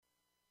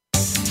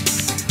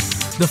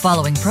The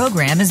following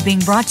program is being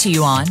brought to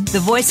you on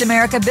the Voice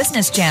America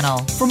Business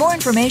Channel. For more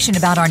information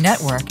about our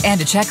network and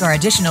to check our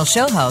additional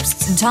show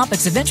hosts and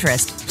topics of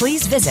interest,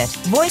 please visit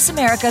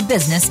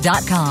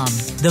voiceamericabusiness.com.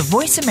 The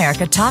Voice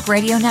America Talk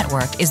Radio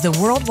Network is the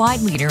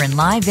worldwide leader in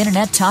live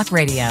Internet talk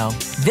radio.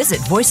 Visit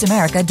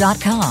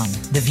voiceamerica.com.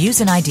 The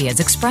views and ideas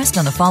expressed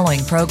on the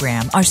following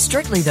program are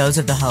strictly those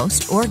of the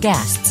host or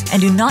guests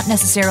and do not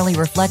necessarily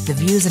reflect the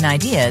views and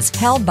ideas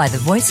held by the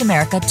Voice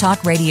America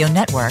Talk Radio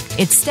Network,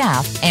 its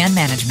staff, and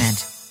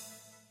management.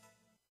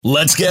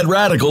 Let's Get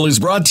Radical is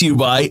brought to you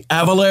by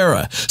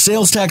Avalara,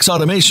 sales tax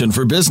automation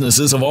for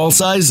businesses of all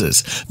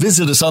sizes.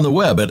 Visit us on the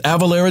web at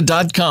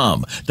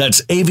avalara.com.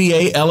 That's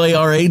avalara.com.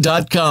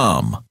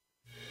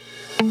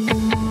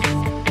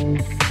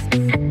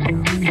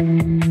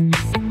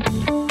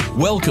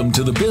 Welcome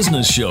to the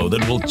business show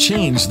that will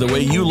change the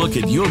way you look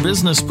at your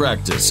business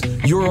practice,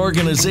 your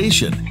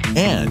organization,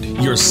 and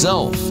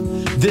yourself.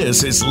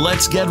 This is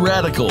Let's Get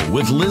Radical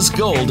with Liz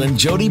Gold and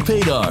Jody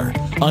Padar.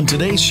 On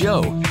today's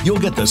show, you'll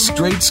get the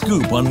straight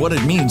scoop on what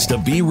it means to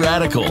be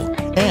radical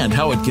and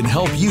how it can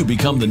help you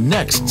become the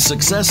next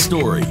success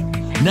story.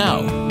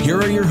 Now, here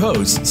are your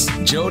hosts,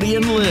 Jody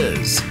and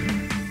Liz.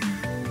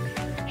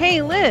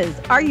 Hey, Liz,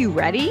 are you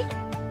ready?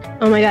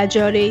 Oh my God,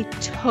 Jody,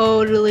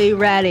 totally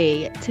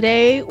ready.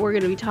 Today, we're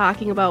going to be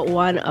talking about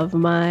one of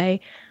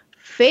my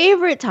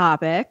favorite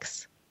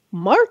topics,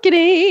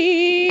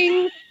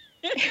 marketing.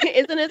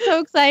 Isn't it so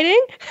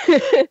exciting?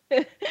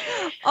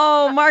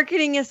 Oh,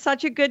 marketing is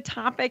such a good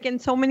topic.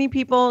 And so many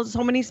people,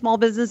 so many small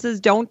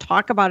businesses don't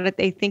talk about it.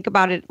 They think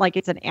about it like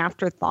it's an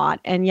afterthought.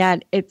 And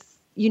yet it's,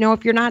 you know,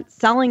 if you're not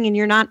selling and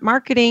you're not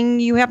marketing,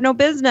 you have no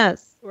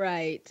business.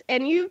 Right.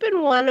 And you've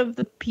been one of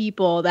the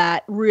people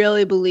that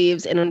really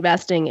believes in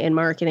investing in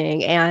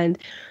marketing and,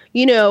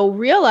 you know,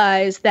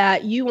 realized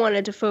that you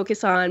wanted to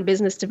focus on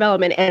business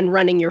development and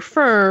running your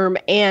firm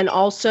and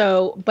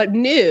also, but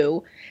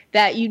knew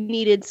that you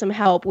needed some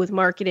help with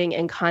marketing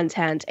and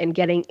content and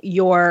getting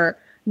your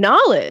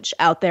knowledge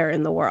out there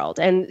in the world.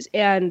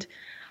 And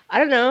I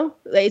don't know,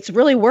 it's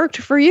really worked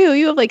for you.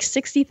 You have like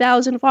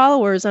 60,000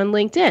 followers on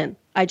LinkedIn.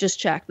 I just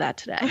checked that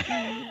today.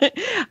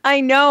 I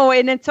know.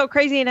 And it's so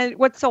crazy. And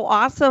what's so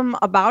awesome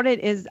about it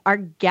is our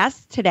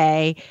guest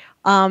today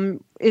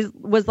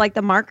was like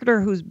the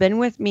marketer who's been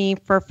with me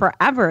for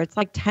forever. It's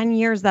like 10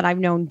 years that I've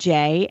known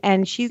Jay,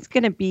 and she's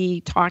going to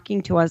be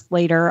talking to us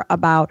later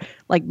about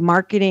like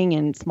marketing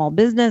and small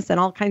business and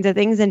all kinds of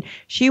things. And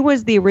she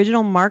was the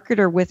original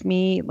marketer with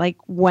me, like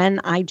when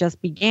I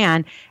just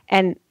began.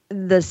 And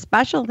the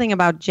special thing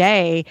about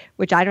Jay,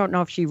 which I don't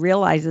know if she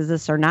realizes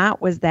this or not,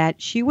 was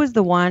that she was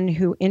the one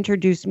who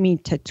introduced me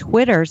to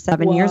Twitter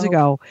 7 years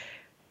ago.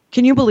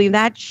 Can you believe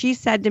that? She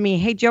said to me,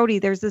 "Hey, Jody,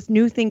 there's this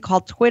new thing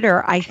called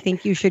Twitter. I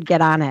think you should get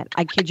on it."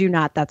 I kid you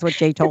not. That's what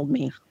Jay told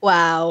me.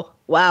 Wow.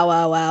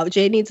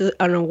 Jay needs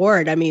an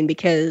award. I mean,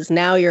 because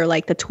now you're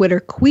like the Twitter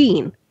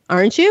queen,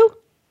 aren't you?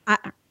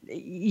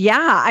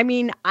 Yeah. I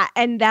mean,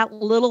 and that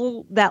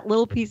little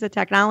piece of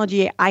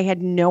technology, I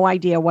had no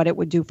idea what it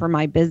would do for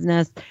my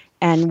business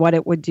and what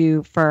it would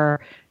do for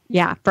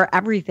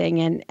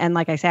everything. And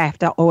like I say, I have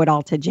to owe it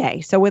all to Jay.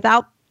 So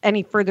without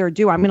any further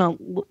ado, I'm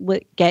going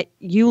to get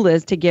you,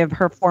 Liz, to give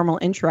her formal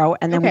intro,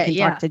 and then we can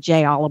talk to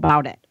Jay all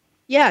about it.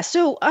 Yeah.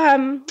 So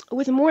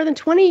with more than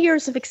 20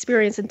 years of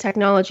experience in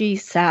technology,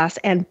 SaaS,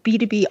 and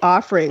B2B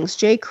offerings,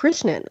 Jay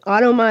Krishnan,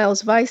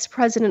 AutoMile's Vice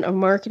President of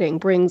Marketing,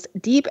 brings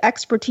deep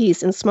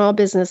expertise in small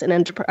business and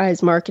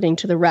enterprise marketing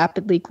to the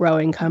rapidly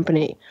growing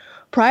company.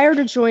 Prior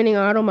to joining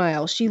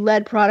AutoMile, she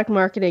led product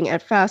marketing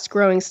at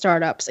fast-growing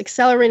startups,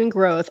 accelerating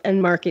growth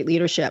and market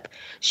leadership.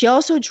 She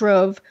also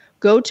drove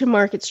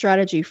go-to-market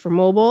strategy for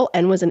mobile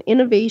and was an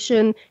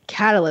innovation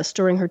catalyst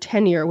during her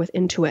tenure with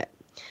Intuit.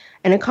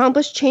 An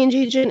accomplished change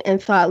agent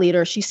and thought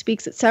leader, she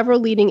speaks at several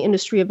leading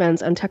industry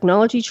events on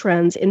technology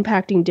trends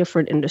impacting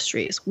different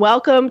industries.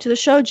 Welcome to the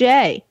show,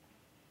 Jay.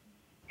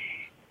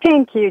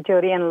 Thank you,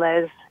 Jody and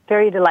Liz.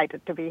 Very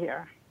delighted to be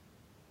here.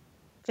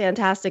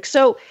 Fantastic.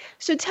 So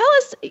tell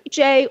us,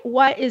 Jay,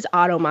 what is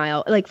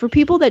AutoMile? Like, for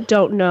people that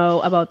don't know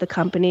about the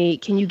company,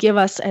 can you give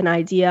us an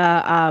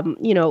idea?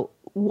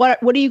 What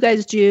do you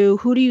guys do?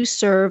 Who do you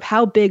serve?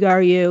 How big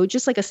are you?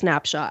 Just like a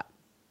snapshot.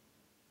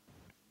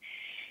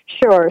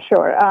 Sure.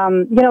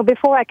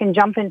 Before I can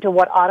jump into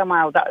what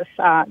AutoMile does,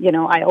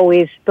 I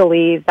always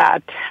believe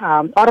that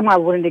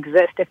AutoMile wouldn't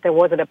exist if there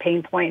wasn't a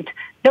pain point.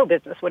 No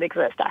business would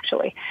exist,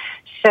 actually.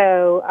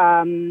 So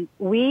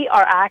we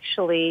are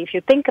actually, if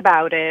you think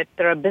about it,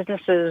 there are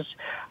businesses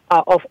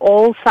of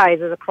all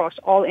sizes across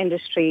all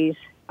industries.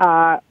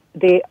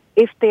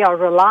 If they are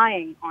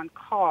relying on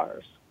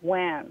cars,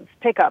 vans,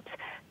 pickups,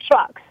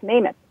 trucks,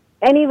 name it,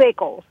 any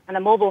vehicles, and a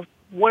mobile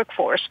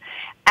workforce,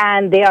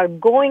 and they are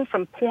going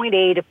from point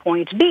A to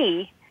point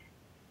B,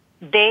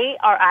 they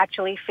are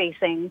actually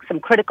facing some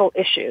critical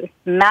issues,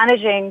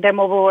 managing their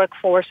mobile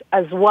workforce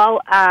as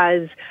well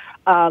as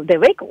their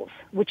vehicles,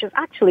 which is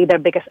actually their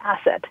biggest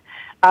asset.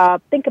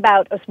 Think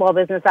about a small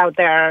business out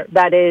there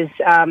that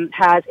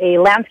has a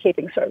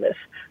landscaping service,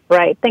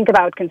 right? Think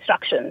about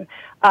construction.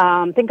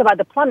 Think about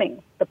the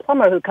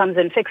plumber who comes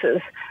and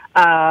fixes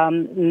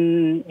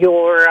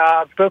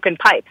your broken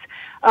pipes.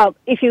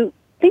 If you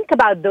think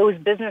about those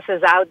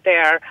businesses out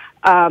there,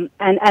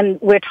 and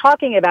we're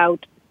talking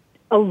about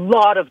a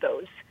lot of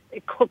those,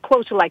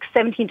 close to like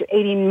 17 to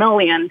 80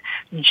 million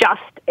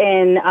just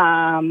in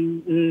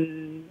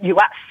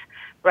U.S.,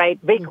 right?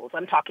 Vehicles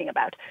I'm talking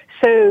about.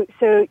 So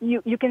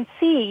you can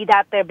see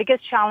that their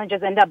biggest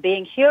challenges end up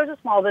being, here's a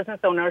small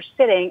business owner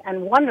sitting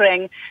and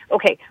wondering,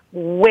 okay,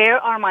 where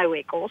are my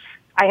vehicles?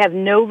 I have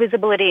no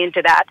visibility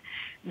into that.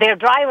 Their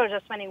drivers are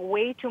spending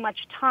way too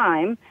much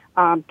time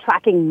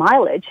tracking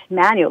mileage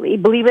manually.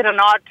 Believe it or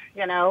not,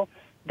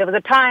 there was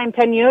a time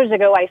 10 years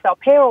ago I saw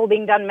payroll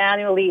being done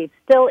manually. It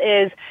still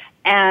is.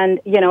 And,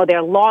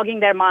 they're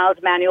logging their miles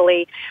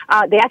manually.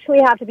 They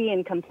actually have to be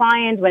in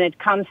compliance when it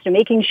comes to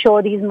making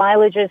sure these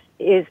mileages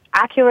is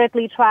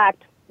accurately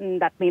tracked.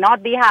 That may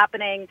not be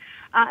happening.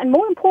 And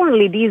more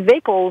importantly, these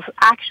vehicles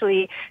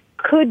actually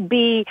could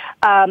be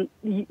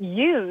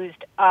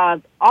used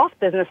off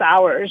business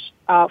hours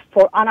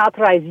for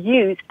unauthorized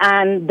use,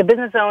 and the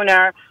business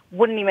owner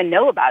wouldn't even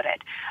know about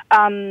it.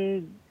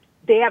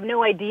 They have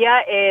no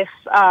idea if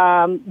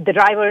the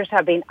drivers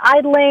have been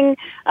idling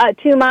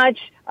too much.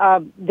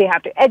 They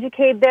have to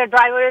educate their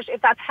drivers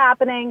if that's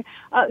happening.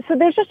 So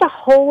there's just a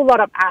whole lot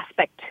of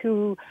aspect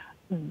to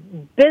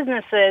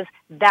businesses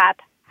that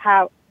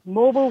have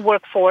mobile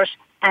workforce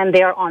and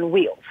they're on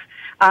wheels.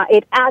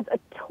 It adds a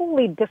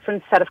totally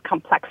different set of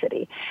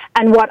complexity.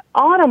 And what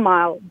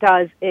Automile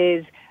does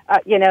is,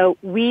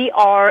 we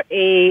are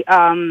a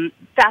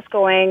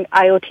fast-growing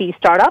IoT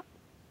startup,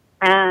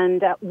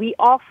 and we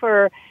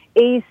offer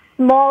a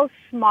small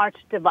smart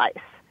device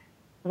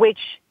which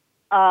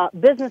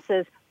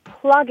businesses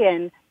plug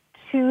in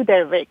to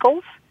their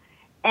vehicles.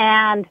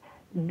 And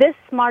this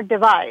smart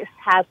device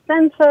has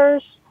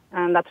sensors,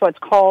 and that's what's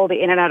called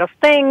the Internet of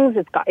Things.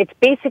 It's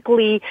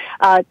basically,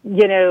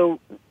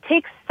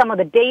 takes some of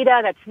the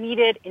data that's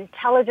needed,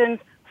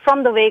 intelligence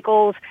from the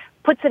vehicles,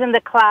 puts it in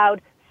the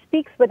cloud,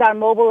 speaks with our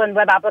mobile and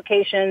web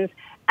applications,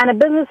 and a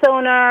business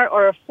owner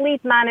or a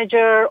fleet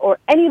manager or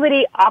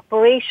anybody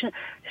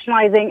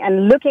operationalizing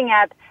and looking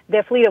at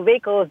their fleet of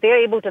vehicles,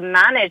 they're able to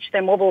manage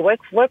their mobile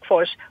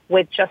workforce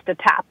with just a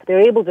tap.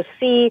 They're able to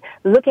see,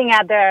 looking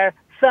at their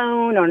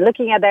phone or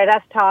looking at their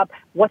desktop,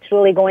 what's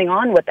really going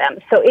on with them.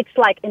 So it's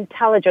like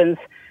intelligence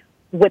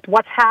with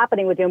what's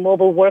happening with your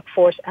mobile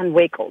workforce and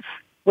vehicles,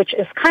 which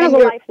is kind of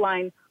a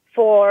lifeline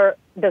for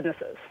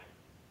businesses.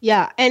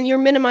 Yeah, and you're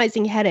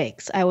minimizing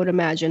headaches, I would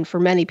imagine, for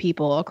many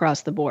people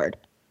across the board.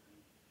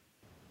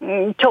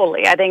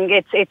 Totally. I think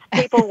it's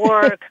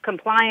paperwork,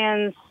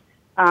 compliance,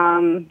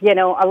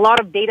 a lot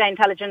of data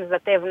intelligence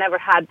that they've never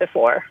had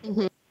before.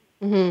 Mm-hmm.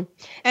 Mm-hmm.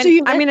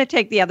 And I'm going to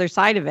take the other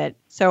side of it.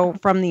 So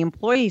from the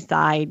employee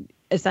side,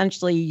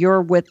 essentially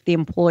you're with the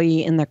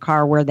employee in the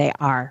car wherever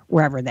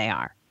they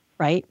are,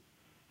 right?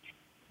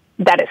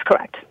 That is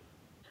correct.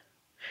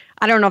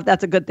 I don't know if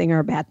that's a good thing or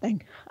a bad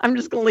thing. I'm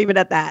just going to leave it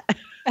at that.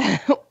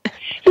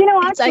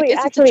 Actually,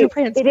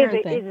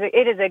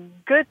 it is a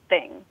good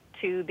thing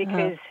too,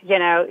 because,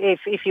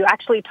 if you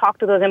actually talk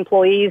to those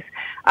employees,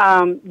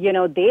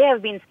 they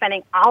have been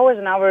spending hours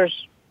and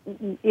hours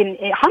in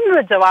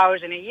hundreds of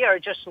hours in a year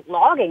just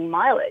logging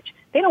mileage.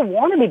 They don't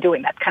want to be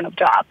doing that kind of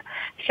job.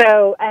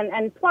 So,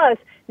 and plus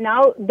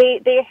now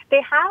they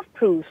have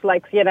proofs,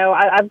 like,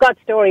 I've got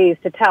stories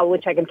to tell,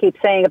 which I can keep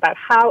saying about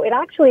how it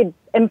actually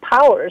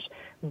empowers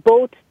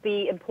both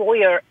the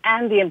employer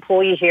and the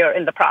employee here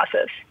in the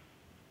process.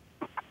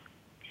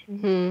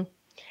 Mm-hmm.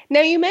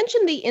 Now, you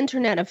mentioned the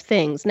Internet of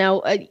Things.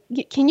 Now,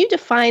 can you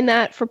define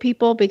that for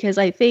people? Because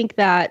I think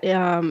that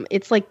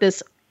it's like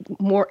this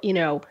more,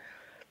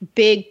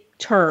 big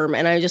term,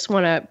 and I just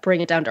want to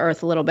bring it down to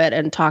earth a little bit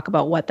and talk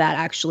about what that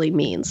actually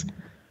means.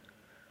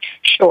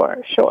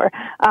 Sure.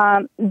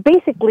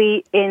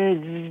 Basically,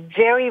 in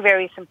very,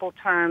 very simple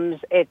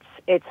terms,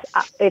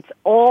 it's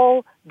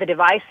all the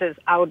devices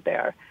out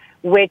there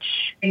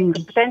which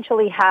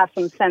potentially have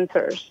some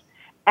sensors,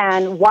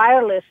 and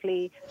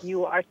wirelessly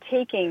you are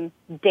taking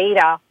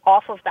data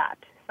off of that,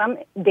 some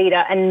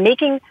data, and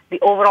making the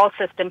overall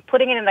system,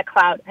 putting it in the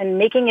cloud, and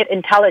making it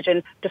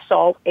intelligent to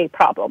solve a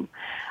problem.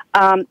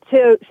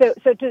 So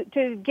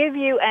to give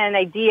you an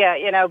idea,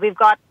 we've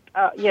got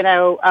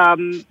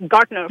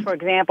Gartner, for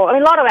example. I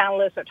mean, a lot of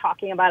analysts are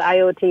talking about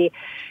IoT.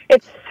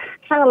 It's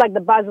kind of like the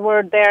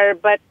buzzword there,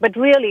 but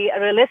really,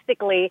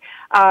 realistically,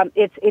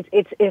 it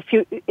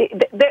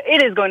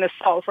is going to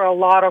solve for a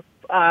lot of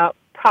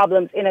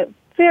problems in a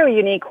very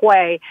unique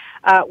way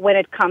when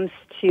it comes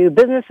to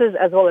businesses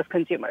as well as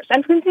consumers.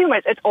 And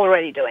consumers, it's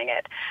already doing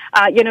it.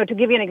 To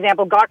give you an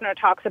example, Gartner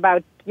talks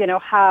about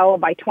how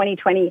by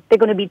 2020, there are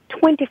going to be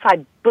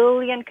 25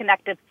 billion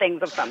connected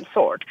things of some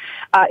sort.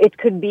 It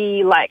could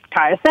be like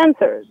tire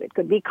sensors. It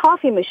could be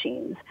coffee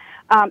machines.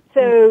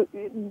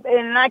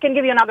 And I can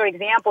give you another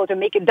example to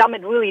dumb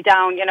it really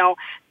down.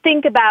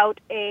 Think about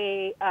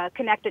a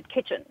connected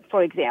kitchen,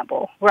 for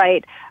example,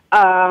 right?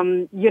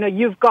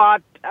 You've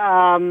got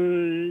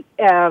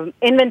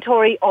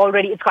inventory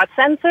already. It's got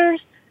sensors.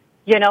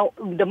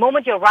 The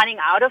moment you're running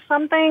out of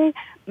something,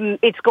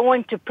 it's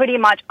going to pretty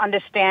much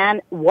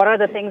understand what are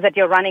the things that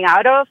you're running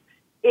out of.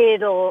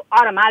 It'll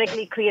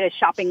automatically create a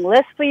shopping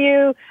list for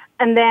you.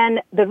 And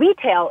then the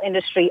retail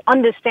industry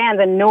understands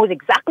and knows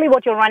exactly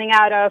what you're running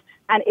out of,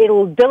 and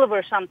it'll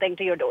deliver something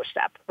to your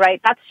doorstep,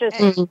 right? That's just,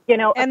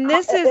 and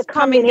this is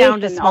coming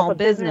down to small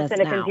business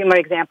and a consumer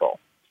example.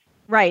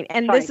 Right.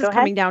 And this is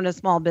coming down to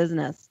small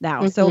business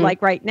now. So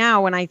like right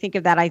now, when I think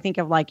of that, I think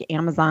of like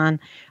Amazon,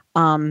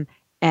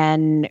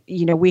 and,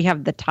 we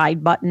have the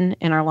Tide button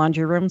in our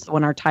laundry room. So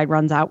when our Tide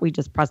runs out, we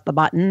just press the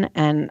button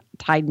and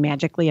Tide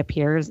magically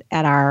appears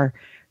at our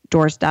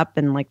doorstep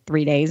in like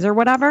 3 days or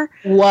whatever.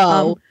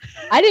 Whoa.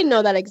 I didn't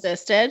know that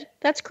existed.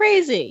 That's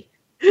crazy.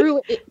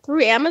 Through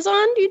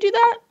Amazon, do you do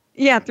that?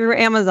 Yeah, through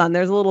Amazon.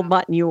 There's a little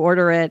button. You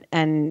order it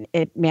and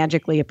it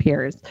magically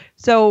appears.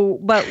 So,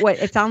 but what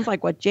it sounds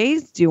like what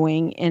Jay's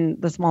doing in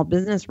the small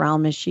business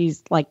realm is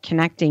she's like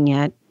connecting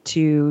it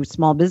to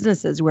small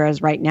businesses,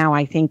 whereas right now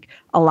I think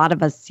a lot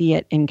of us see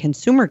it in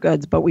consumer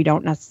goods, but we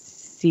don't necessarily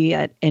see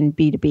it in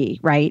B2B,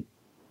 right?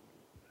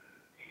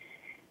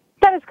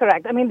 That is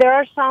correct. I mean,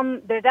 there's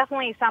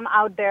definitely some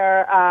out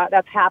there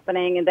that's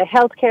happening in the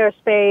healthcare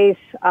space.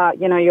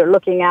 You're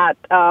looking at,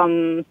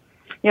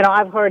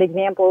 I've heard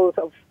examples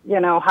of,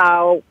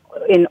 how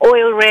in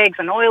oil rigs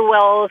and oil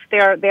wells,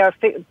 they're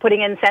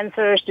putting in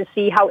sensors to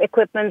see how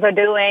equipments are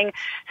doing.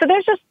 So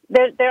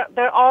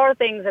there are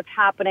things that's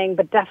happening,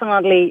 but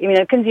definitely,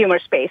 consumer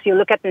space. You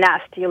look at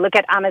Nest, you look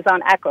at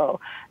Amazon Echo,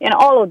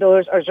 all of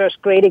those are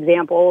just great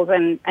examples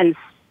and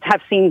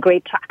have seen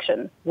great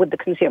traction with the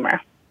consumer.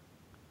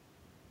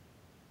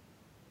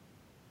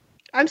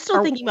 I'm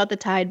still thinking about the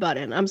Tide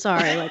button. I'm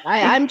sorry. Like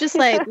I'm just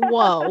like,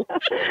 whoa.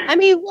 I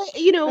mean,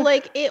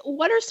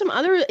 what are some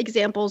other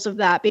examples of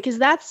that? Because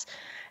that's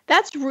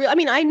real. I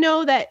mean, I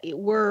know that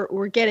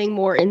we're getting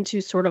more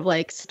into sort of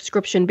like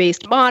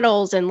subscription-based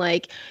models and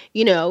like,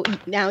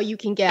 now you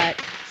can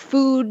get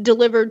food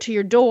delivered to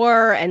your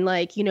door and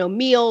like,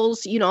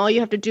 meals, all you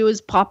have to do is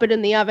pop it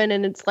in the oven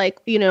and it's like,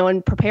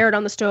 and prepare it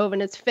on the stove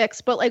and it's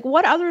fixed. But like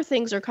what other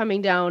things are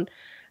coming down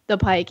the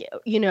pike,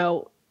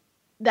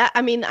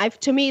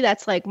 to me,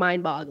 that's like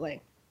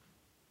mind-boggling.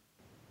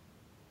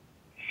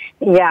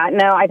 Yeah,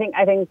 no, I think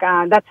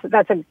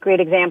that's a great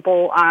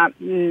example,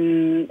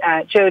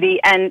 Jody.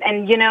 And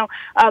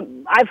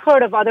I've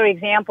heard of other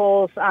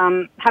examples,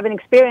 haven't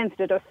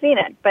experienced it or seen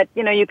it, but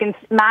you can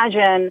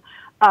imagine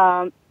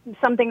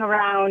something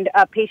around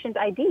patient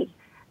ID.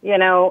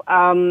 How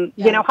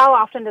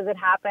often does it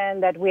happen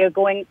that we are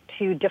going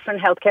to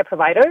different healthcare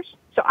providers?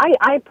 So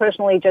I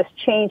personally just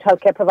changed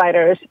healthcare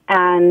providers,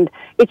 and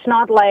it's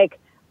not like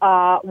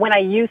when I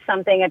used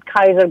something at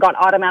Kaiser got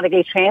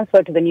automatically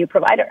transferred to the new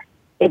provider.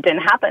 It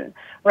didn't happen,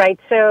 right?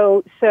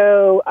 So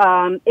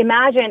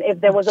imagine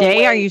if there was Jay, a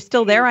way. Are you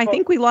still there? I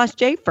think we lost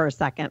Jay for a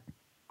second.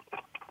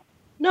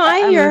 No,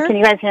 I hear. Can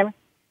you guys hear me?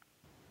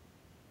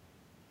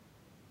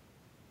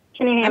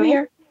 Can you hear me?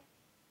 Here.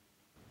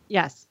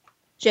 Yes.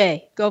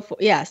 Jay, go for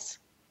yes.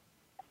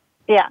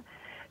 Yeah.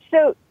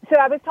 So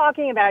I was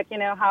talking about,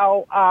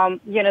 how,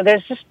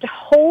 there's just a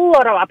whole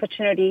lot of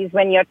opportunities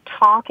when you're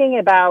talking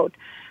about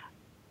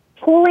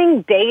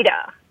pulling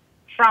data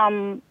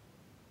from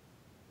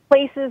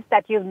places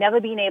that you've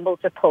never been able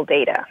to pull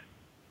data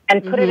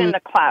and put it in the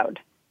cloud.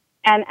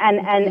 And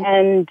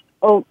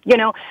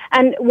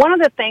one of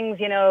the things,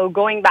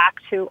 going back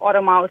to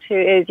AutoMall too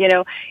is,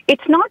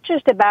 it's not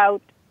just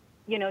about,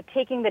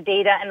 taking the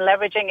data and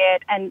leveraging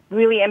it and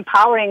really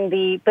empowering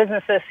the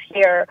businesses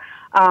here,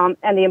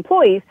 and the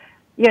employees.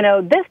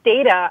 This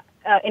data,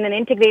 in an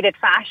integrated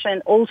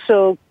fashion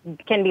also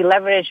can be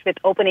leveraged with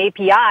open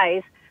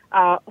APIs,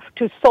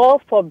 to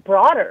solve for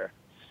broader,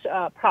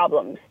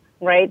 problems.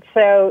 Right.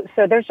 So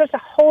there's just a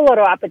whole lot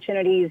of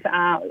opportunities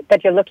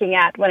that you're looking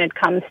at when it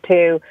comes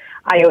to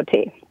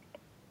IoT.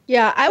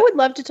 Yeah, I would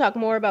love to talk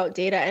more about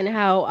data and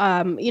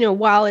how,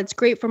 while it's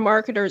great for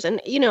marketers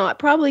and,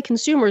 probably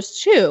consumers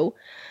too,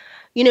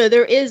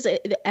 there is an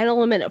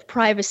element of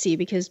privacy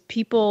because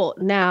people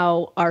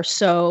now are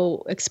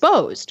so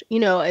exposed.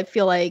 I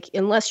feel like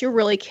unless you're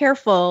really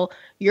careful,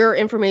 your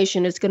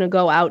information is going to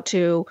go out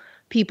to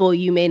people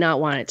you may not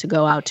want it to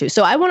go out to.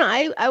 So I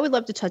would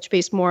love to touch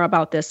base more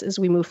about this as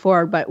we move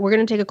forward, but we're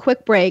going to take a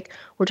quick break.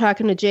 We're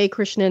talking to Jay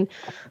Krishnan,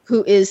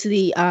 who is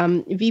the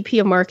VP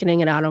of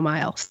Marketing at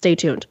AutoMile. Stay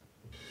tuned.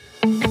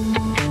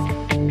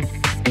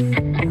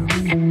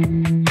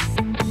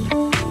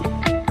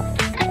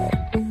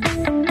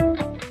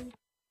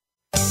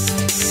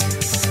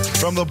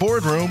 From the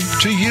boardroom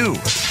to you,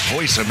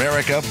 Voice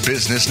America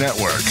Business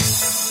Network.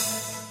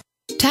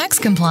 Tax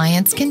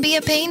compliance can be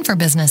a pain for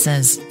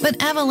businesses, but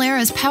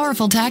Avalara's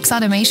powerful tax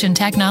automation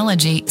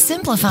technology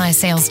simplifies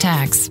sales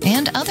tax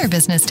and other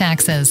business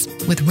taxes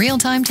with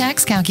real-time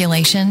tax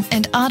calculation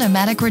and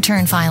automatic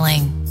return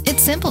filing.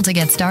 It's simple to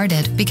get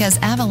started because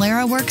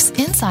Avalara works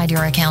inside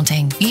your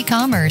accounting,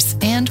 e-commerce,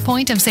 and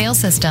point-of-sale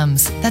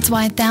systems. That's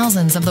why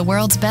thousands of the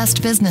world's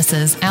best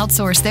businesses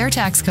outsource their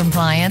tax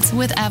compliance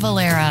with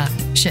Avalara.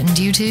 Shouldn't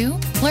you too?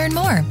 Learn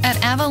more at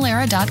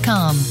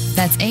avalara.com.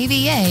 That's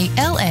AVALARA.com.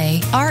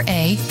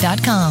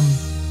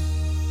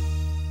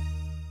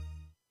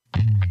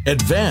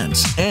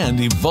 Advance and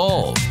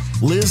evolve.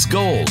 Liz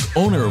Gold,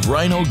 owner of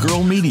Rhino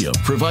Girl Media,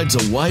 provides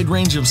a wide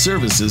range of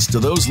services to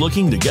those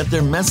looking to get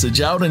their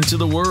message out into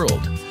the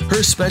world.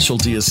 Her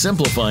specialty is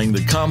simplifying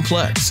the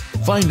complex,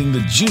 finding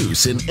the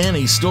juice in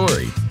any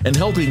story, and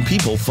helping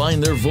people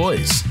find their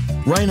voice.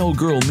 Rhino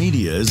Girl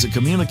Media is a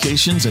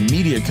communications and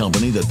media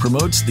company that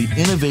promotes the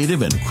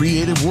innovative and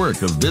creative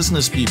work of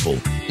business people,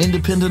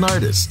 independent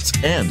artists,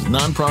 and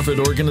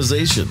nonprofit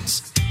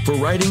organizations. For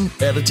writing,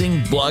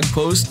 editing, blog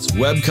posts,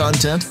 web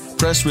content,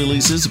 press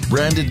releases,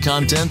 branded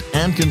content,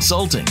 and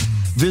consulting,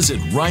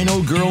 visit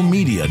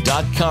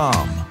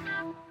rhinogirlmedia.com.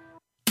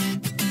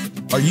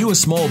 Are you a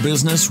small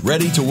business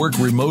ready to work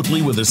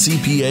remotely with a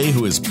CPA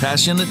who is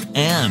passionate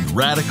and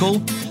radical?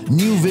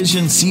 New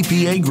Vision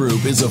CPA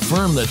Group is a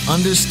firm that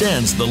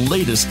understands the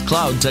latest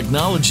cloud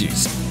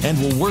technologies and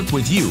will work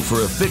with you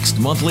for a fixed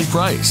monthly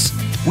price.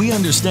 We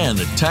understand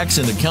that tax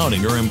and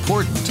accounting are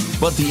important,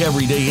 but the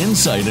everyday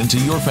insight into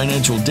your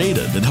financial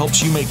data that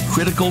helps you make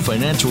critical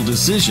financial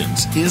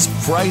decisions is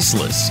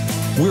priceless.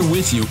 We're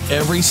with you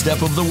every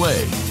step of the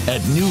way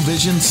at New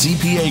Vision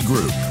CPA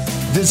Group.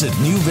 Visit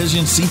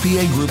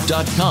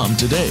newvisioncpagroup.com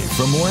today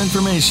for more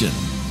information.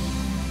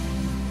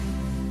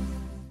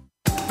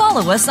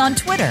 Follow us on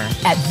Twitter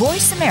at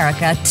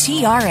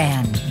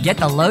VoiceAmericaTRN. Get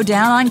the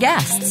lowdown on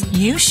guests,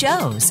 new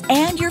shows,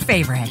 and your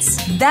favorites.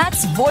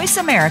 That's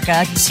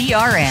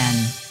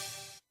VoiceAmericaTRN.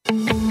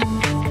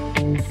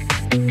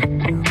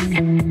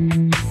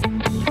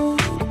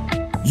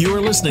 You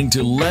are listening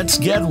to Let's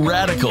Get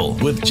Radical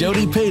with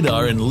Jody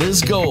Padar and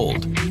Liz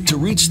Gold. To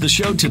reach the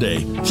show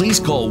today, please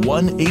call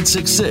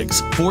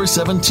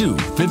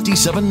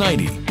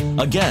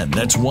 1-866-472-5790. Again,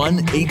 that's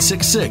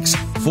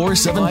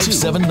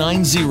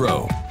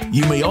 1-866-472-5790.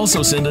 You may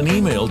also send an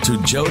email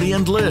to Jody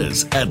and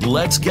Liz at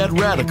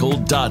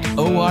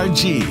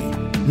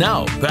letsgetradical.org.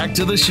 Now, back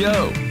to the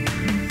show.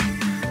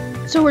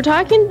 So we're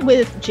talking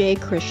with Jay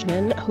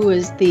Krishnan, who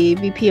is the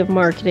VP of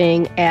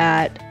Marketing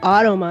at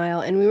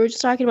AutoMile, and we were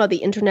just talking about the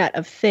Internet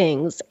of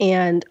Things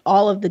and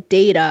all of the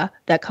data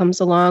that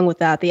comes along with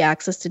that, the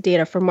access to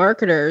data for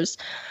marketers.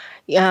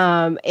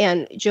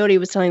 And Jody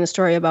was telling the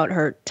story about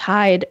her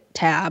Tide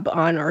tab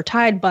on or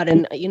Tide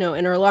button,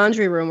 in her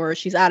laundry room where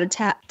she's out of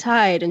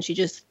Tide and she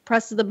just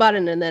presses the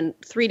button and then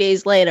 3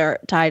 days later,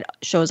 Tide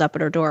shows up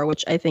at her door,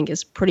 which I think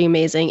is pretty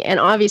amazing. And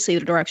obviously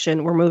the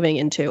direction we're moving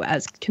into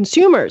as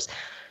consumers.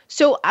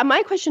 So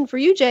my question for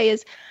you, Jay,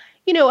 is,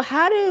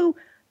 how do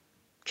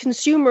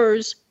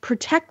consumers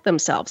protect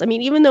themselves? I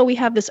mean, even though we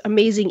have this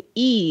amazing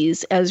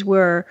ease as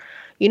we're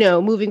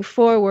moving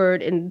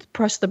forward and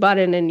press the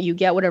button and you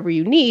get whatever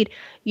you need,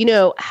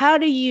 how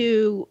do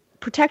you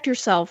protect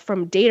yourself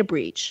from data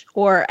breach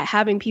or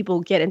having people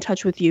get in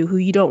touch with you who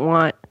you don't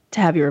want to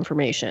have your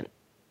information?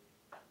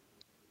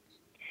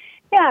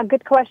 Yeah,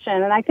 good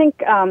question. And I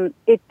think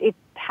it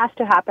has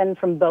to happen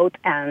from both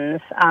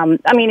ends.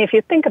 If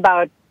you think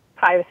about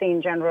privacy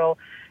in general,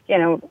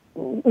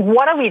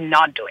 what are we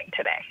not doing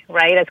today,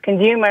 right? As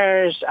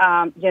consumers,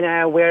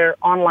 we're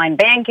online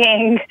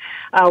banking.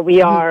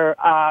 We are,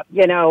 I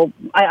know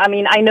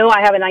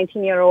I have a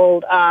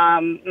 19-year-old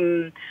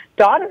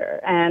daughter,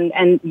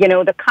 and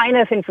the kind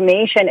of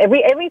information,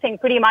 everything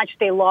pretty much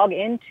they log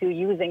into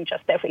using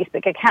just their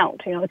Facebook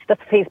account. It's the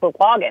Facebook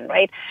login,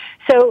 right?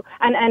 So,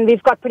 and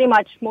we've got pretty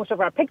much most of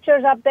our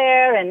pictures up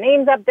there and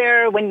names up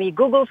there. When we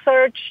Google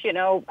search,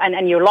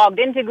 and you're logged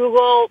into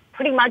Google,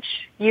 pretty much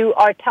you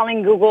are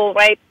telling Google,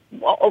 right,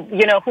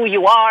 who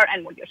you are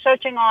and what you're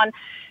searching on.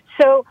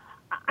 So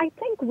I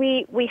think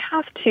we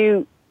have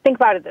to think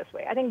about it this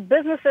way. I think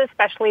businesses,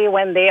 especially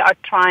when they are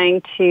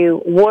trying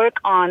to work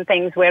on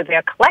things where they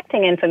are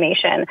collecting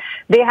information,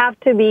 they have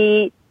to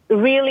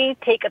really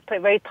take a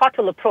very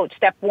thoughtful approach.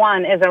 Step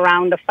one is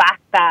around the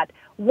fact that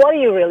what are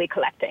you really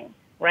collecting,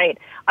 right?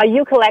 Are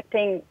you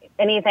collecting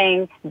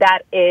anything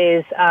that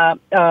is,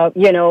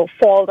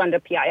 falls under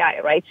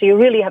PII, right? So you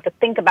really have to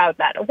think about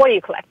that. What are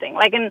you collecting?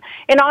 Like in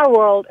our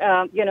world,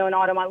 in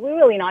AutoMile, we're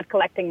really not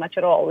collecting much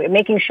at all. We're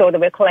making sure that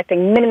we're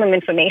collecting minimum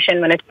information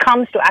when it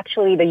comes to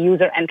actually the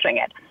user entering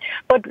it.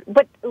 But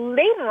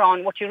later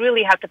on, what you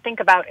really have to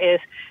think about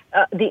is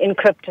the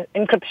encryptions.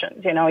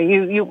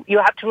 You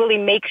have to really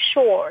make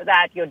sure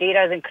that your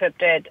data is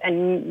encrypted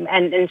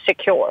and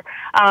secure,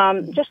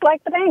 just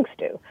like the banks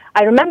do.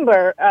 I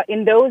remember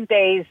in those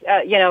days,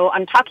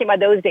 I'm talking about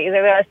those days,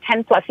 it was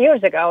 10 plus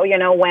years ago,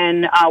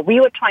 when we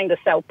were trying to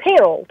sell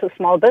payroll to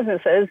small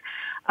businesses,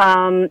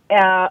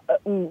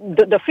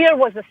 the fear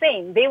was the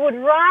same. They would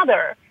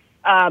rather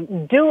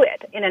do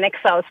it in an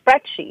Excel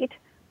spreadsheet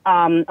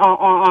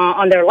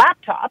on their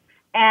laptop,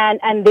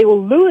 and they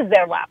will lose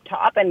their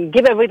laptop and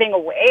give everything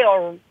away,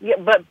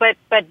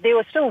 but they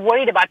were still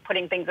worried about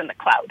putting things in the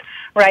cloud,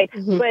 right?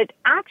 Mm-hmm. But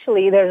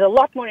actually, there's a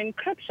lot more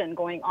encryption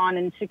going on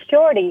and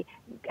security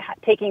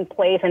taking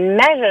place and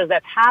measures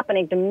that's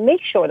happening to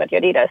make sure that your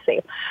data is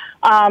safe.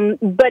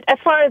 But as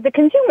far as the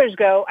consumers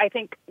go, I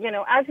think,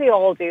 as we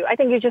all do, I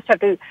think you just have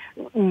to,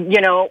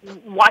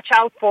 watch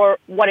out for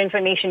what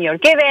information you're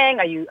giving.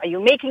 Are you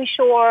making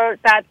sure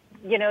that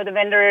the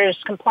vendor is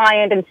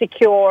compliant and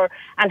secure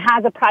and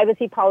has a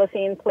privacy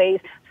policy in place?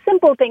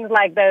 Simple things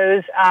like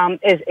those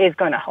is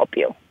going to help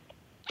you.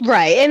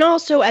 Right. And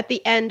also at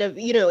the end of,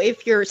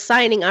 if you're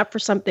signing up for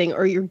something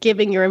or you're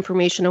giving your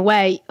information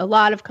away, a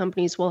lot of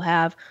companies will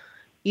have,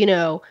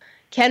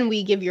 can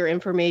we give your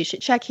information,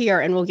 check here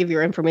and we'll give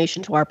your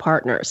information to our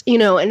partners,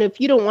 and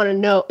if you don't want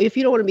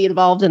to be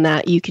involved in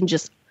that, you can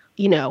just,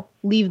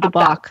 leave the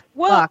box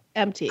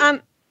empty.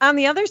 On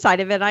the other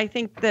side of it, I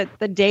think that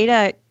the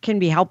data can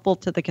be helpful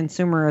to the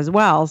consumer as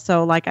well.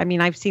 So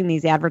I've seen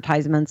these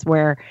advertisements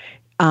where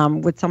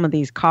with some of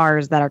these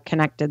cars that are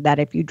connected, that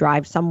if you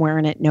drive somewhere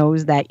and it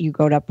knows that you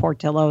go to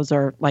Portillo's,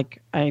 or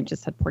I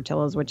just said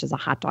Portillo's, which is a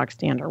hot dog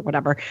stand or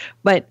whatever,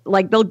 but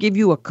they'll give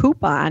you a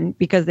coupon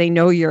because they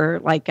know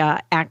you're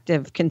a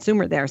active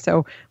consumer there.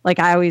 So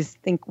I always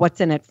think,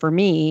 what's in it for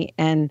me?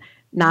 And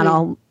not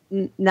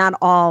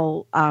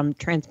all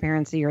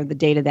transparency or the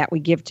data that we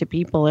give to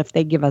people, if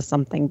they give us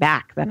something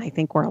back, then I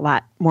think we're a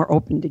lot more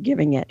open to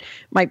giving it.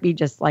 Might be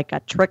just a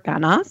trick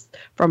on us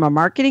from a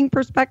marketing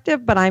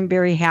perspective, but I'm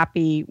very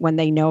happy when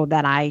they know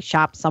that I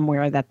shop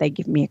somewhere that they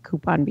give me a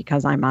coupon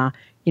because I'm an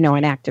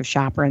active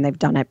shopper, and they've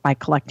done it by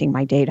collecting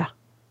my data.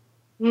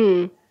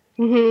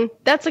 Mm-hmm.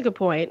 That's a good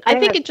point. I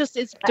think it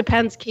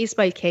depends case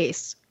by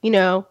case,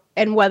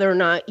 and whether or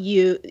not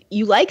you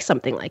like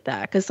something like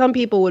that. Because some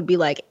people would be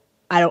like,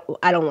 I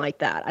don't like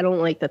that. I don't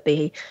like that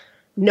they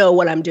know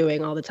what I'm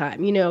doing all the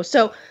time,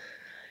 So,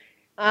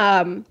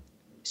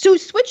 so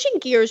switching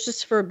gears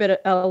just for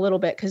a little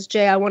bit, because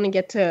Jay, I want to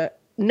get to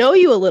know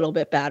you a little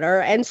bit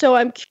better. And so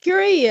I'm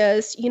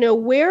curious,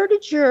 where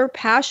did your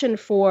passion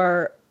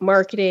for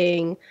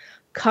marketing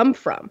come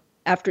from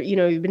after,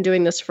 you've been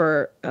doing this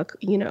for,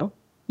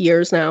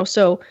 years now.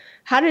 So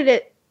how did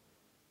it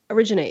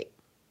originate?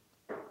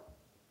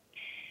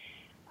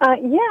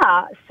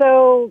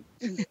 So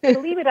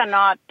believe it or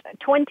not,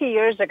 20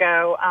 years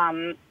ago,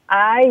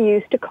 I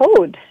used to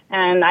code,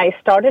 and I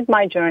started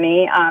my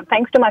journey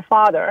thanks to my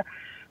father,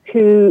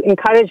 who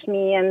encouraged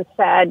me and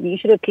said, you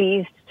should at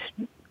least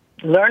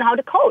learn how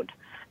to code.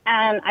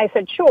 And I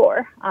said,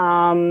 sure.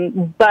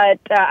 But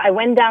I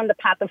went down the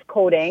path of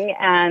coding,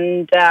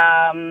 and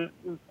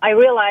I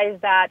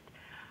realized that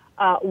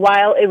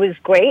while it was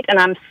great, and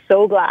I'm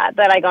so glad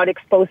that I got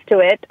exposed to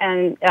it,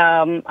 and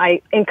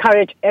I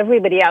encourage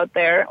everybody out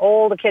there,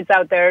 all the kids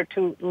out there,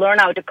 to learn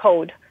how to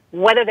code,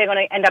 whether they're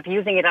going to end up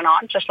using it or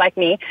not, just like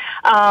me.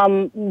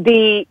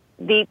 The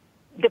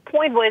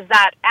point was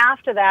that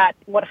after that,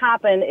 what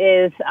happened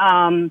is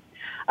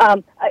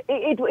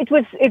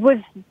it was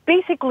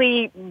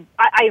basically,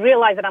 I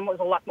realized that I was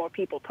a lot more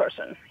people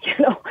person,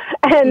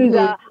 and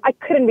I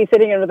couldn't be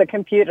sitting in with a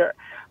computer.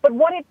 But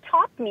what it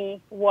taught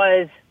me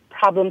was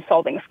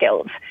problem-solving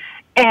skills,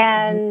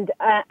 and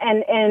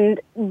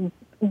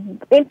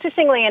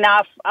interestingly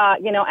enough,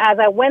 as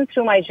I went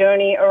through my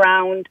journey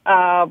around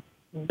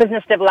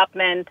business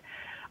development,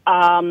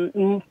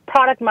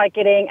 product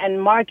marketing,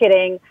 and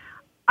marketing,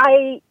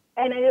 and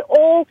it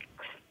all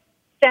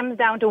stems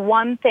down to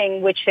one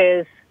thing, which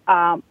is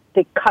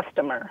the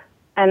customer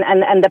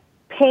and the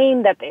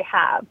pain that they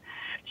have.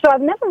 So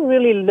I've never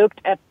really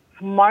looked at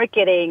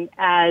marketing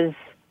as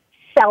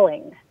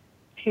selling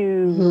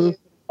to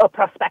a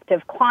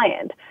prospective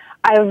client.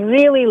 I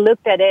really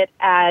looked at it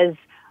as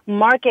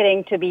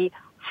marketing to be,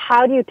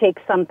 how do you take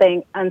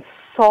something and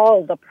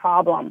solve the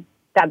problem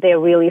that they're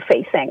really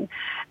facing?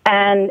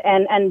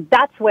 And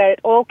that's where it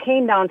all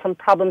came down, from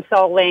problem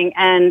solving.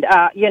 And,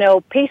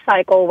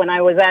 PayCycle, when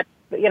I was at,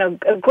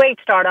 a great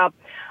startup,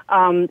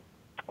 and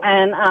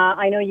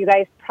I know you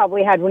guys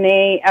probably had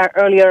Renee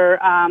earlier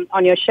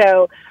on your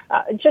show,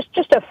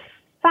 just a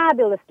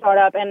fabulous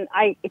startup, and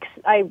I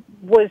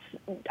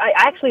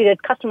actually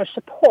did customer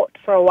support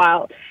for a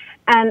while,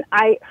 and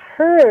I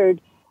heard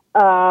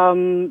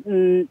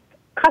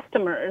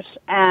customers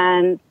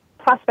and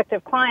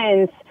prospective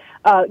clients,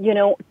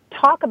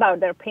 talk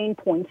about their pain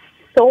points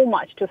so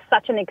much, to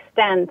such an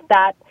extent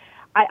that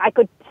I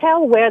could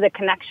tell where the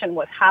connection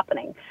was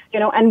happening,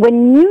 and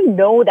when you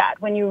know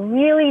that, when you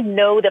really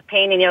know the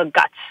pain in your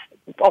guts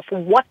of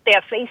what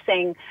they're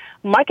facing,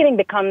 marketing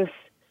becomes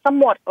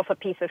somewhat of a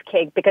piece of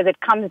cake, because it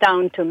comes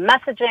down to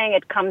messaging,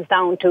 it comes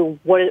down to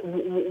what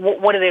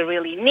do they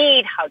really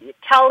need, how do you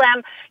tell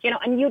them,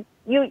 and you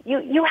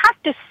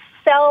have to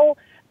sell,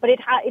 but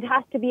it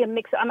has to be a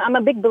mix. I'm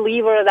a big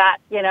believer that,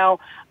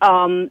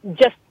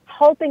 just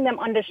helping them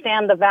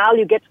understand the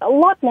value gets a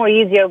lot more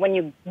easier when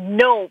you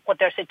know what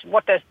their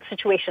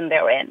situation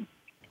they're in.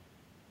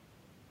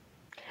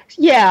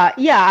 Yeah,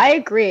 I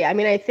agree. I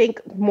mean, I think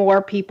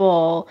more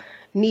people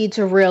need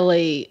to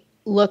really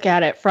look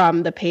at it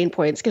from the pain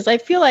points, because I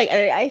feel like,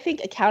 I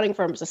think accounting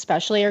firms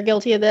especially are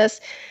guilty of this.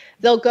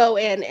 They'll go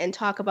in and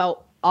talk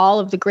about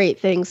all of the great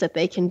things that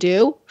they can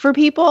do for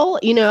people,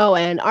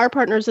 and our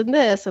partners in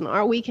this, and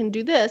we can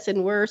do this,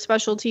 and we're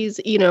specialties,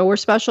 we're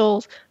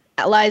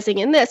specializing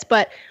in this,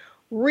 but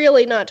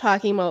really not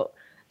talking about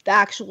the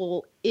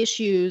actual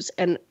issues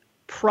and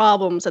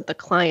problems that the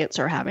clients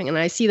are having. And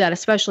I see that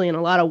especially in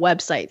a lot of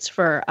websites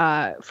for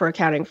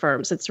accounting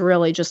firms. It's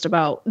really just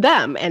about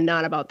them and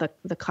not about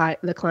the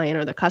client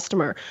or the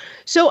customer.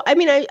 So, I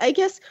mean, I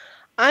guess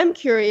I'm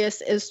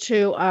curious as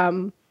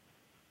to,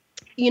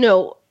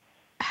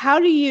 how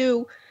do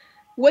you,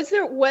 was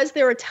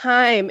there a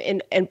time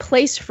and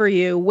place for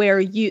you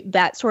where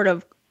that sort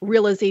of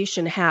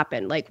realization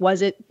happened? Like,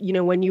 was it,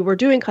 when you were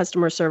doing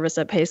customer service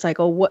at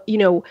PayCycle, what,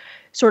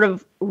 sort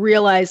of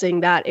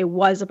realizing that it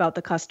was about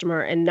the customer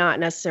and not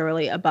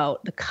necessarily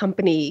about the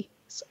company's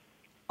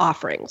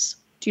offerings?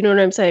 Do you know what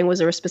I'm saying? Was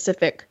there a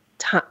specific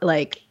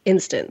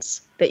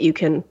instance that you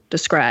can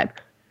describe?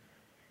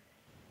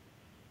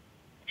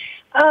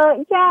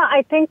 Yeah,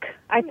 I think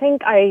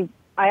I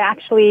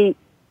actually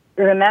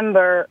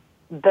remember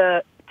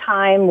the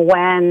time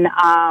when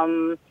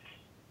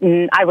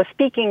I was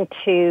speaking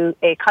to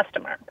a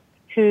customer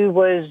who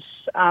was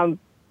quite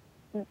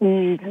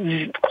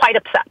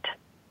upset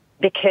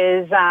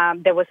because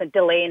there was a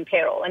delay in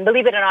payroll. And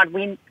believe it or not,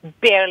 we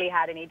barely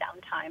had any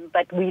downtime,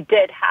 but we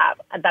did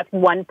have at that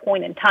one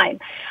point in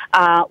time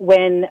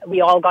when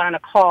we all got on a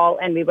call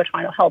and we were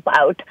trying to help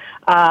out.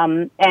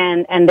 And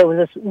there was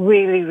this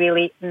really,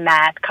 really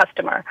mad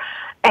customer.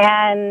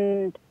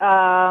 And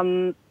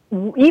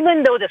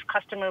even though this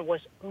customer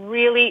was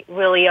really,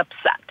 really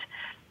upset,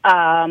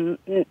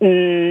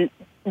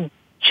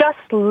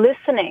 just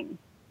listening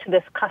to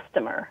this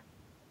customer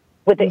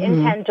with the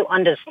intent to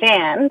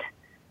understand,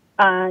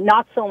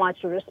 not so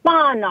much to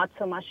respond, not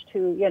so much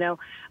to,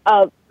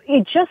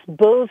 it just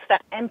builds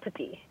that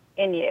empathy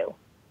in you.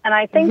 And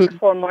I think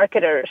for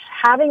marketers,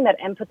 having that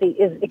empathy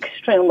is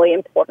extremely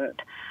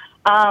important.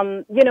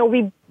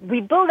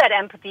 We build that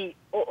empathy,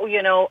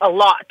 a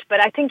lot, but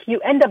I think you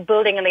end up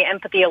building the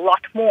empathy a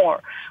lot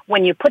more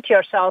when you put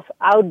yourself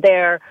out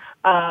there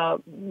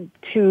to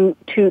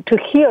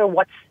hear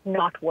what's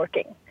not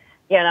working,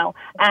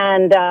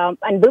 and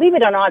believe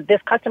it or not,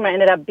 this customer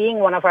ended up being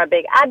one of our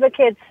big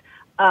advocates.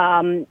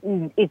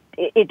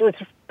 It was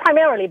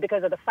primarily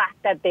because of the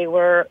fact that they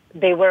were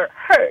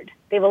heard,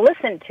 they were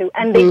listened to,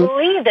 and they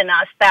believed in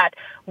us that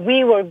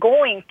we were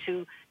going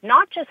to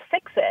not just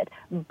fix it,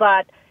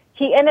 but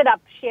he ended up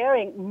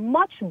sharing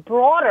much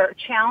broader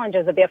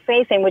challenges that they're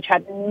facing, which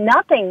had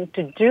nothing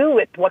to do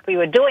with what we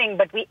were doing,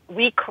 but we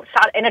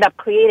ended up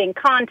creating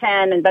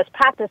content and best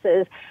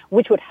practices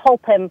which would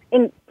help him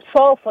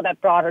solve for that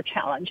broader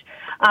challenge.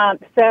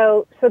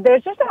 So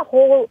there's just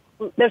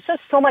there's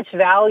just so much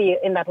value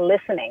in that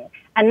listening,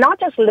 and not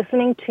just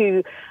listening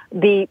to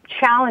the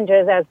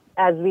challenges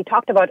as we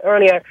talked about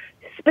earlier,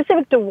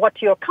 specific to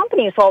what your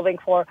company is solving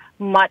for,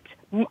 but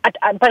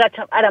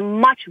at a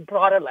much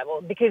broader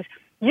level, because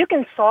you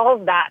can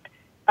solve that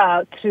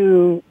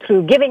through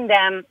giving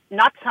them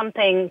not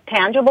something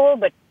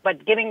tangible,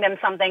 but giving them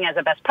something as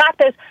a best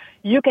practice.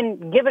 You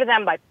can give it to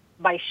them by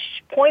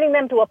pointing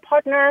them to a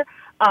partner,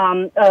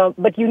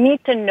 but you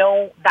need to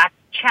know that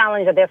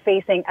challenge that they're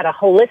facing at a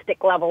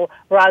holistic level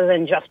rather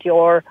than just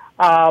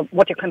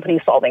what your company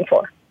is solving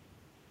for.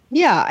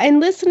 Yeah, and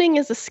listening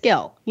is a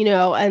skill,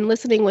 and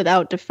listening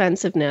without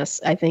defensiveness,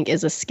 I think,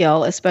 is a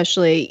skill,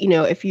 especially,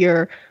 if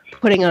you're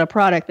putting on a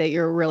product that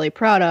you're really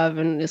proud of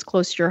and is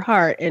close to your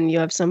heart, and you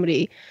have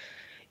somebody,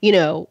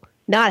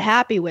 not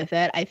happy with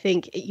it. I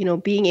think,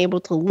 being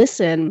able to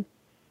listen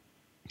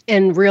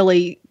and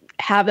really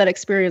have that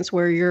experience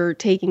where you're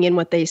taking in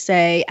what they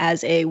say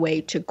as a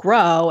way to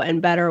grow and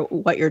better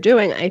what you're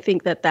doing, I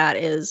think that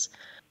is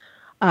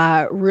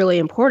really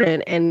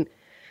important, and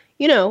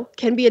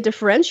can be a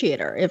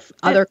differentiator if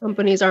other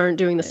companies aren't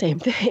doing the same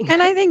thing.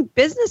 And I think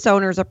business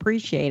owners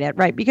appreciate it,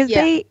 right? Because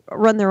they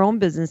run their own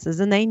businesses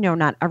and they know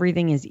not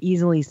everything is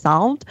easily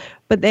solved,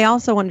 but they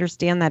also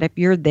understand that if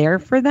you're there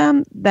for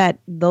them, that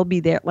they'll be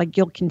there, like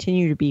you'll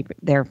continue to be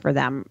there for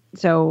them.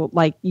 So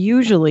like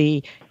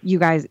usually you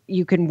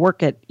can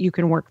work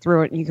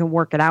through it and you can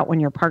work it out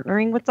when you're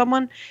partnering with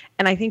someone.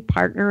 And I think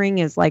partnering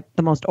is like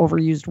the most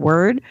overused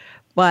word.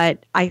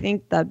 But I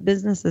think the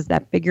businesses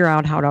that figure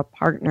out how to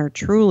partner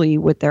truly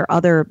with their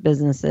other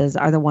businesses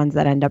are the ones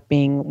that end up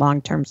being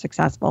long-term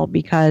successful,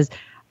 because,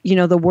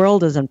 the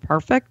world isn't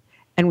perfect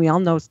and we all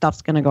know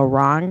stuff's going to go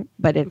wrong,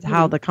 but it's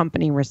how the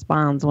company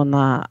responds when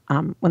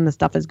the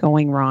stuff is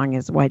going wrong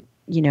is what,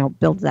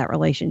 builds that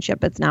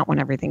relationship. It's not when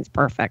everything's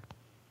perfect.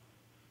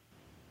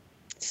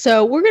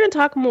 So we're going to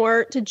talk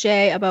more to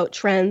Jay about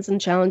trends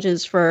and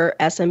challenges for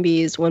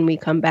SMBs when we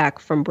come back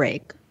from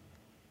break.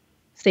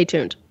 Stay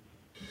tuned.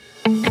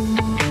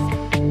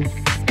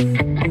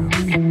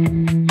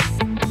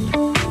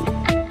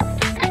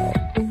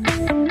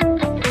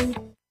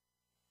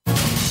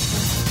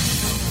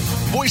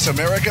 Voice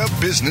America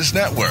Business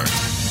Network,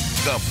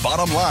 the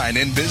bottom line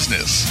in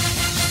business.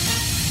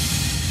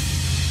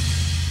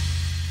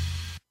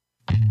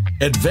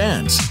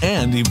 Advance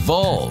and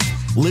evolve.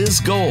 Liz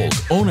Gold,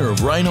 owner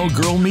of Rhino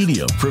Girl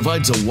Media,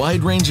 provides a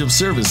wide range of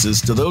services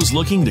to those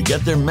looking to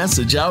get their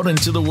message out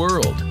into the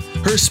world.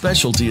 Her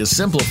specialty is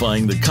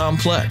simplifying the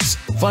complex,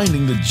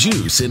 finding the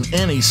juice in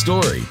any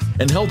story,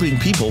 and helping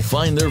people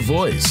find their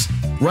voice.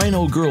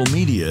 Rhino Girl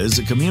Media is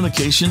a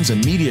communications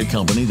and media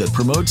company that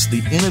promotes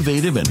the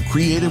innovative and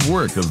creative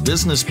work of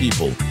business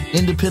people,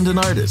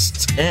 independent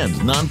artists, and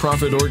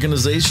nonprofit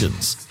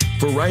organizations.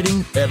 For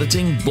writing,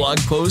 editing, blog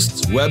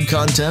posts, web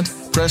content,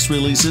 press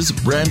releases,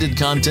 branded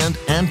content,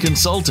 and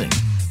consulting,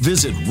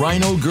 visit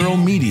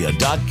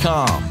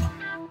rhinogirlmedia.com.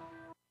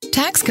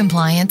 Tax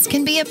compliance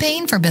can be a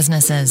pain for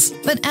businesses,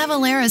 but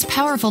Avalara's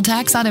powerful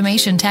tax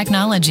automation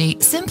technology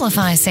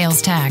simplifies sales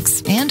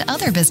tax and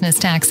other business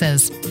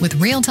taxes with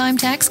real-time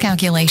tax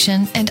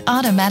calculation and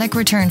automatic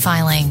return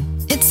filing.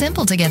 It's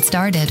simple to get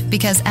started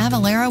because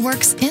Avalara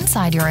works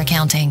inside your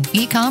accounting,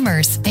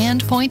 e-commerce,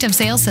 and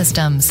point-of-sale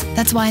systems.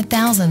 That's why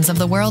thousands of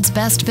the world's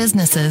best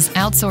businesses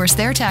outsource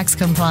their tax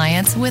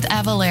compliance with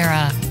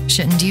Avalara.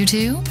 Shouldn't you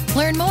too?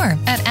 Learn more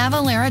at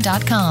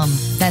avalara.com.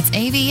 That's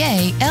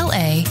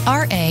AVALARA.com.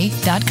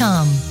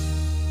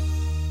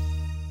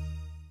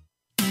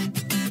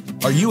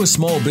 Are you a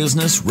small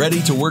business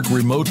ready to work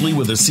remotely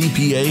with a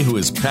CPA who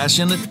is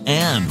passionate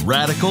and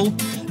radical?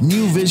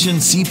 New Vision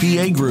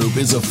CPA Group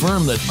is a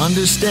firm that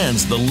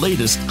understands the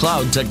latest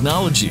cloud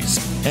technologies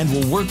and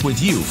will work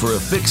with you for a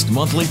fixed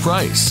monthly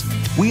price.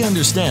 We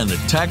understand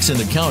that tax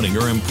and accounting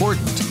are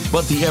important,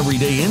 but the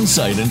everyday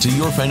insight into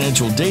your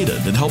financial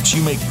data that helps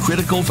you make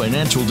critical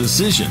financial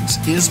decisions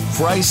is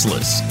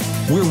priceless.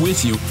 We're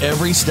with you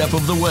every step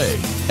of the way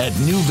at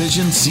New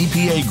Vision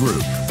CPA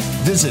Group.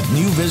 Visit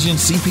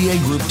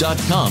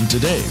newvisioncpagroup.com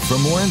today for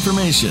more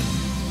information.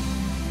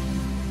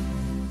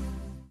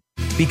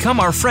 Become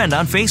our friend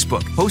on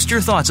Facebook. Post your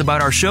thoughts about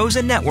our shows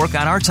and network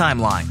on our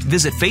timeline.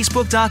 Visit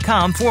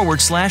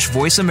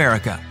facebook.com/Voice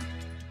America.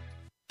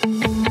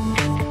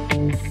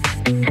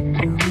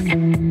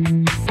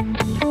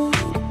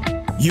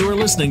 You are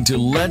listening to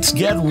Let's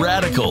Get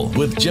Radical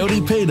with Jody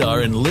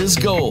Padar and Liz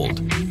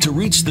Gold. To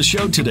reach the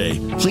show today,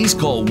 please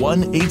call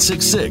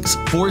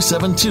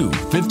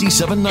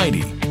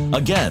 1-866-472-5790.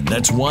 Again,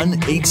 that's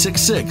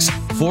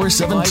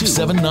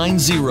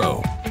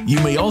 1-866-472-5790. You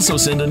may also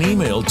send an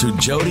email to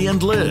Jody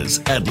and Liz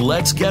at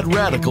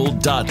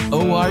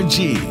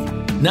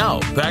letsgetradical.org. Now,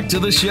 back to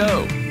the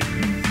show.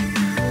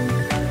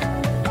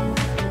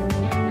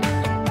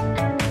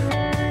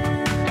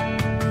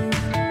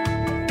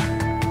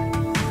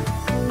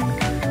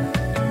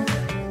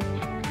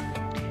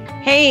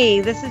 Hey,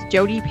 this is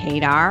Jody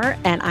Padar,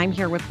 and I'm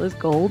here with Liz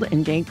Gold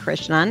and Jay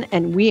Krishnan,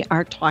 and we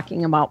are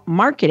talking about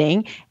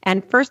marketing.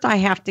 And first, I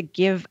have to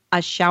give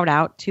a shout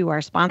out to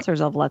our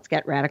sponsors of Let's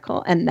Get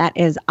Radical, and that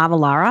is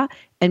Avalara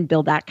and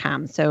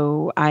Bill.com.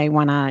 So I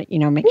want to,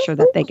 make sure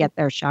that they get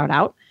their shout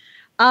out.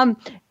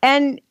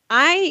 And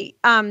I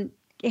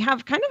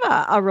have kind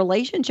of a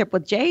relationship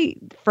with Jay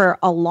for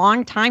a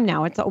long time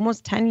now. It's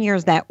almost 10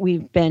 years that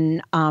we've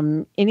been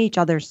in each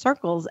other's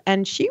circles.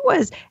 And she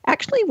was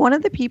actually one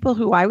of the people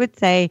who I would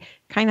say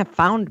kind of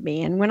found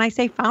me. And when I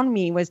say found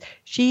me, was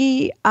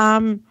she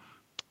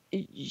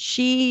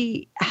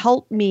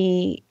helped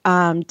me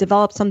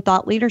develop some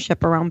thought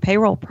leadership around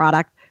payroll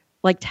product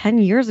like 10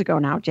 years ago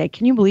now, Jay.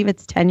 Can you believe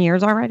it's 10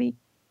 years already?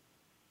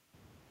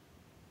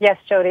 Yes,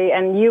 Jody.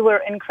 And you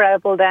were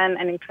incredible then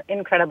and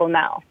incredible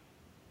now.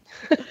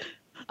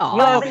 Oh.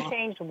 You haven't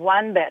changed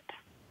one bit.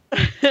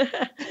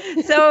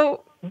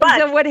 So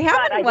what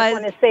happened was, I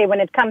just want to say, when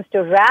it comes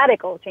to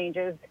radical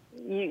changes,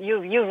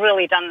 you've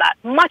really done that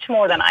much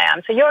more than I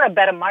am. So you're a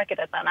better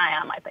marketer than I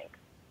am, I think.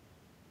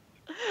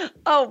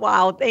 Oh,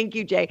 wow. Thank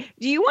you, Jay.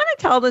 Do you want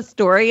to tell the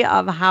story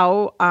of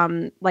how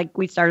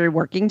we started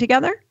working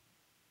together?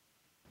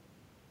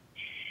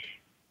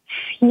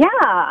 Yeah,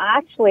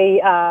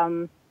 actually,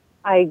 as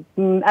I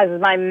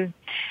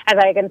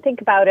can think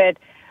about it,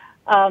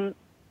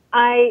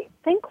 I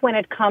think when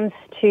it comes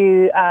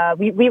to,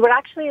 we were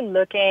actually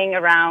looking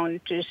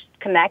around to just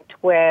connect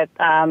with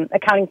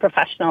accounting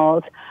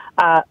professionals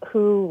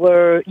who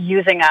were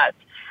using us.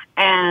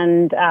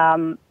 And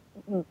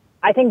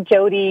I think,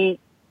 Jody,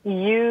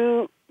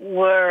 you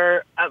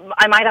were,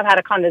 I might have had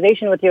a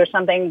conversation with you or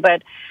something,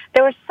 but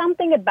there was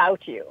something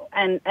about you.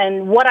 And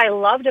what I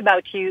loved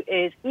about you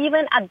is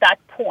even at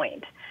that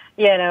point,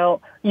 you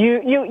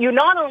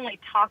not only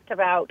talked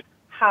about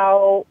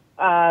how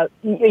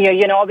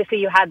obviously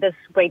you had this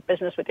great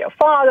business with your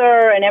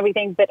father and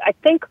everything, but I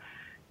think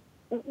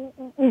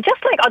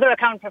just like other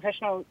accounting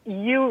professionals,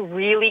 you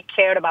really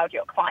cared about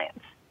your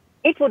clients.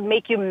 It would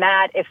make you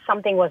mad if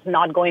something was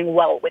not going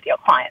well with your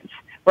clients,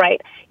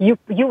 right? You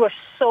were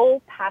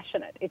so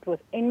passionate. It was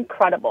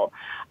incredible.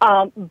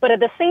 But at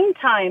the same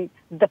time,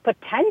 the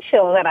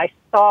potential that I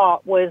saw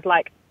was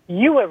like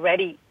you were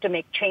ready to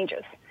make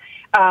changes.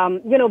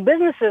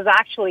 Businesses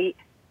actually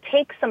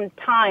take some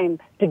time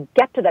to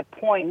get to that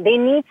point. They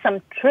need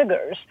some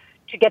triggers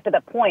to get to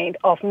the point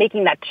of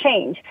making that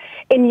change.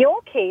 In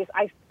your case,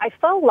 I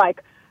felt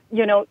like,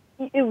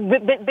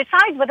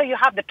 besides whether you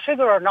have the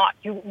trigger or not,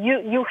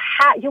 you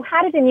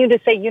had it in you to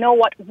say, you know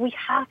what, we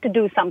have to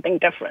do something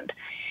different.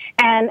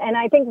 And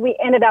I think we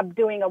ended up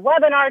doing a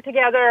webinar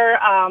together,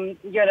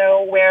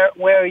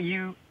 where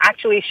you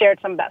actually shared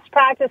some best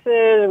practices.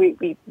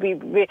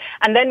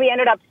 And then we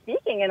ended up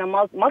speaking in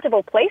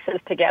multiple places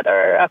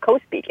together,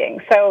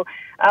 co-speaking. So,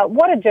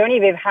 what a journey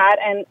we've had.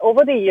 And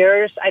over the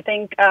years, I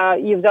think,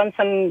 you've done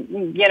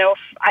some,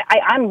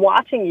 I'm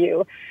watching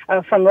you,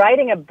 from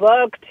writing a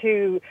book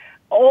to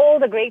all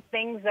the great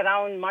things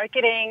around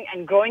marketing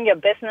and growing your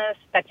business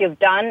that you've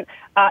done.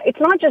 It's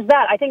not just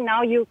that. I think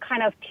now you're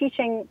kind of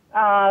teaching,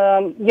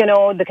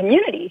 the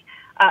community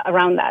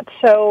around that.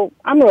 So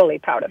I'm really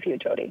proud of you,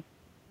 Jody.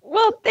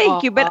 Well,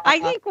 thank you. But I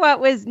think what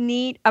was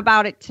neat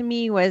about it to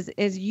me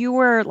is you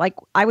were like,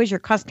 I was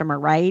your customer,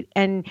 right?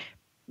 And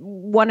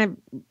one of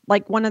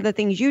the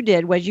things you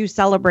did was you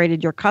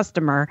celebrated your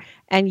customer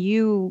and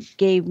you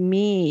gave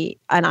me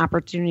an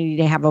opportunity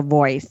to have a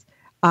voice.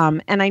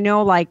 And I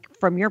know, like,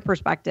 from your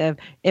perspective,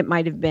 it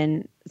might have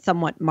been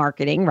somewhat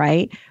marketing,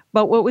 right?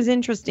 But what was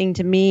interesting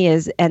to me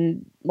is,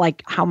 and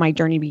like how my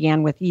journey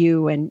began with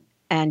you and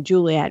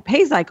Julia at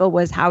PayCycle,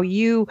 was how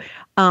you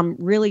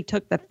really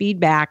took the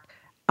feedback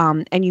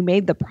and you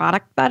made the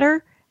product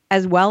better,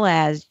 as well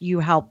as you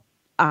helped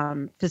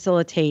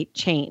facilitate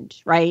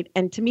change, right?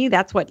 And to me,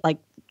 that's what like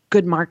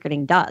good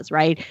marketing does,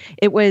 right?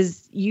 It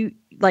was you,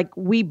 like,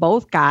 we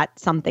both got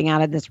something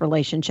out of this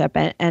relationship,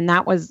 and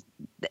that was.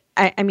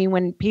 I mean,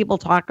 when people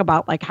talk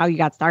about like how you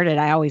got started,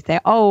 I always say,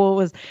 oh, it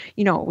was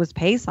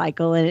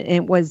PayCycle, and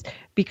it was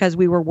because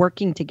we were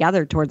working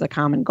together towards a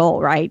common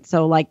goal, right?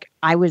 So like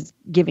I was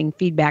giving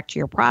feedback to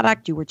your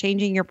product, you were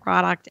changing your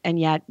product, and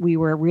yet we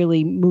were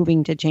really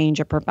moving to change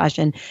a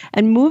profession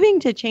and moving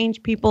to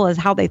change people as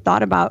how they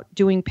thought about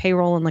doing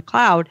payroll in the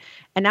cloud.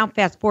 And now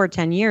fast forward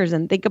 10 years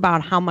and think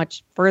about how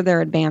much further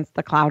advanced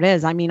the cloud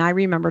is. I mean, I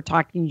remember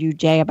talking to you,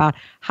 Jay, about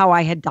how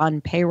I had done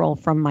payroll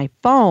from my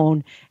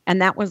phone,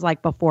 and that was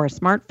like before a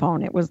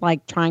smartphone. It was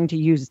like trying to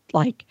use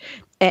like,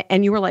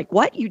 and you were like,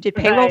 what? You did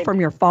payroll from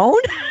your phone?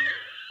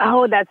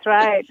 Oh, that's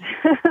right.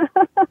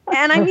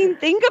 And I mean,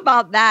 think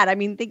about that. I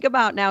mean, think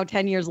about now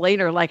 10 years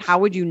later, like how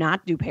would you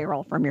not do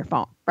payroll from your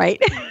phone,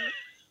 right?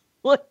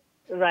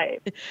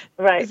 Right.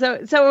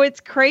 So it's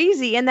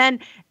crazy. And then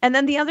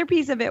the other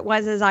piece of it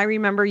was I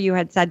remember you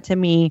had said to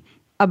me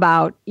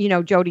about,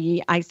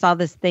 Jody, I saw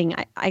this thing.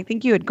 I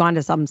think you had gone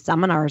to some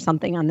seminar or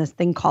something on this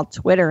thing called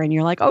Twitter. And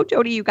you're like, oh,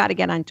 Jody, you got to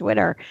get on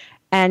Twitter.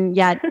 And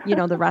yet,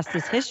 the rest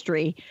is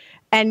history.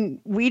 And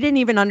we didn't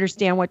even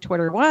understand what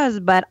Twitter was,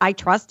 but I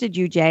trusted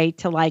you, Jay,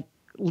 to like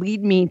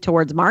lead me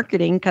towards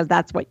marketing because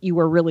that's what you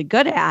were really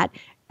good at.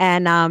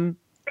 And, and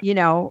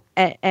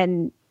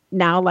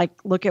now like,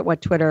 look at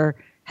what Twitter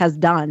has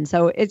done.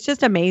 So it's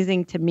just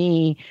amazing to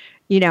me,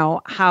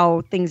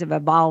 how things have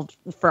evolved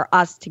for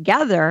us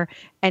together.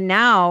 And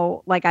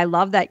now, like, I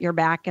love that you're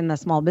back in the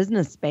small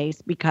business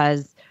space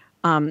because,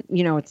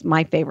 it's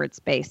my favorite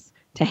space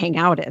to hang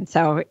out in.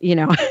 So,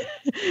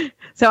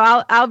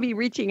 so I'll be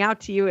reaching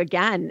out to you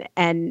again.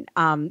 And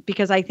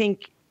because I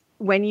think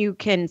when you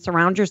can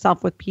surround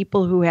yourself with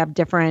people who have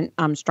different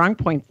strong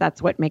points,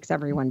 that's what makes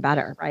everyone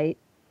better, right?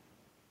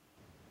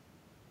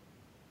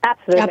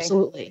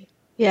 Absolutely.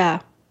 Yeah.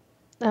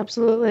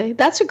 Absolutely.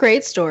 That's a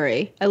great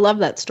story. I love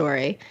that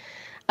story.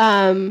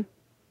 So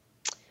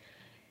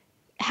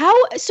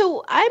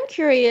I'm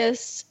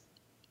curious,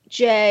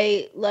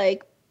 Jay,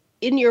 like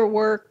in your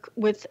work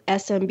with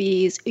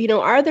SMBs,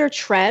 are there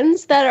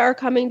trends that are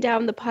coming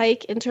down the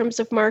pike in terms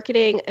of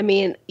marketing? I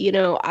mean,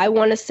 I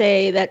want to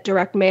say that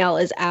direct mail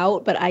is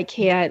out, but I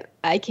can't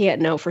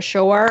know for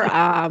sure.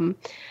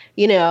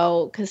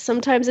 Because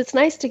sometimes it's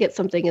nice to get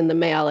something in the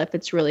mail if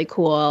it's really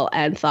cool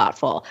and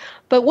thoughtful.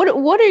 But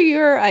what are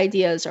your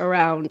ideas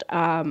around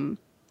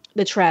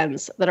the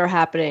trends that are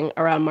happening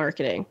around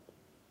marketing?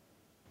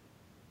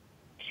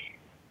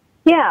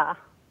 Yeah.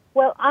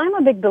 Well, I'm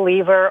a big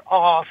believer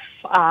of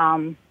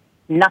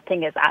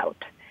nothing is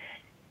out.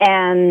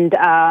 And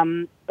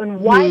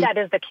why that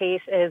is the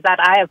case is that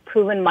I have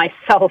proven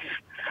myself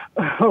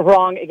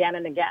wrong again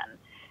and again.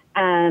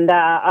 And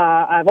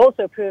I've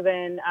also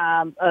proven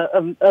a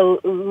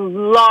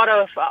lot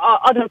of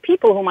other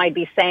people who might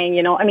be saying,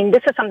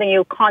 this is something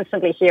you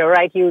constantly hear,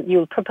 right?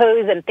 You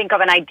propose and think of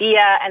an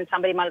idea, and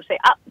somebody might say,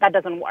 that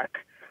doesn't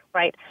work,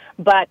 right?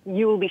 But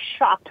you will be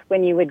shocked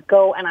when you would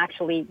go and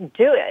actually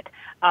do it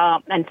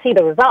and see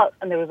the result,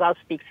 and the result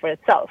speaks for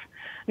itself.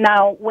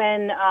 Now,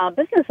 when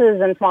businesses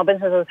and small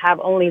businesses have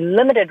only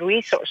limited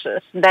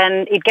resources,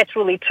 then it gets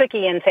really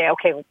tricky and say,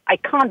 okay, I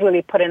can't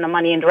really put in the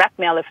money in direct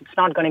mail if it's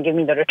not going to give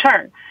me the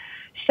return.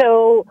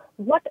 So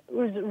what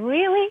is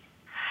really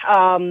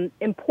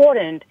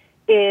important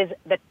is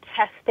the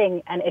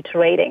testing and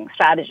iterating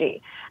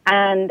strategy.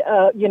 And,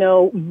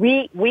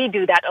 we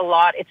do that a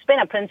lot. It's been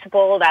a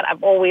principle that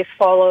I've always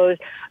followed,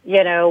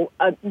 go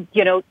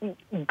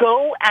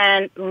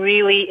and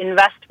really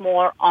invest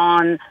more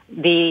on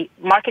the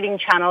marketing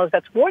channels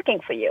that's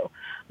working for you.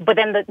 But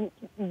then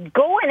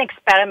go and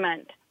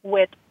experiment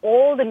with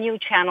all the new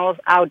channels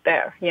out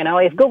there.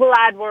 If Google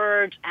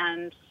AdWords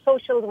and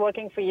social is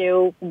working for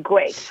you,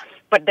 great.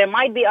 But there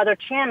might be other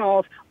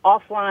channels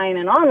offline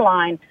and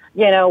online,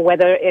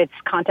 whether it's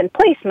content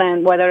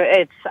placement, whether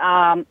it's,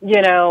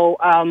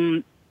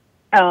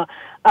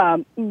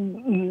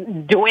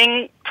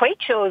 doing trade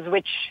shows,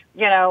 which,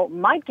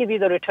 might give you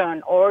the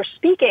return, or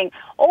speaking.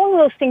 All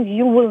those things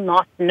you will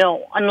not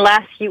know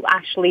unless you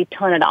actually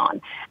turn it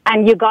on.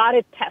 And you got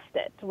to test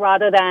it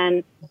rather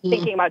than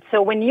thinking about.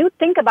 So when you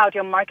think about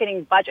your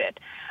marketing budget,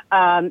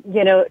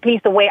 at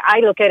least the way I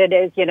look at it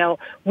is,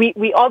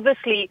 we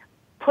obviously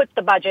put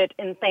the budget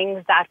in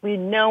things that we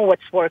know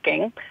what's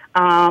working,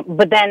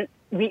 but then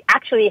we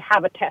actually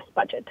have a test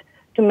budget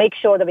to make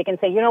sure that we can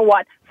say, you know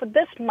what, for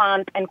this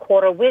month and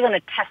quarter, we're going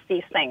to test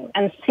these things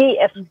and see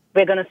if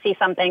we're going to see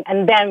something,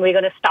 and then we're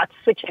going to start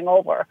switching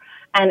over.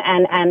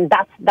 And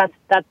that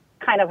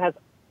kind of has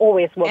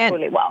always worked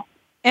really well.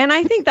 And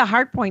I think the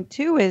hard point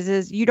too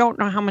is you don't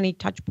know how many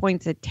touch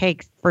points it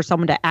takes for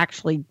someone to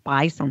actually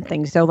buy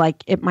something. So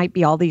like it might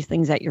be all these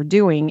things that you're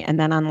doing, and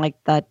then on like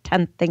the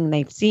 10th thing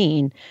they've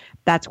seen,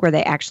 that's where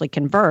they actually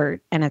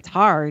convert. And it's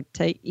hard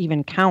to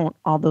even count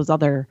all those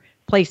other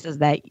places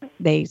that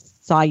they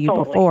saw you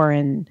before.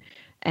 And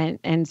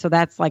so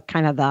that's like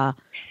kind of the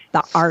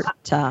art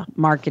to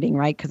marketing,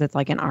 right? Because it's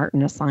like an art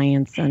and a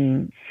science.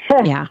 And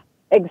yeah.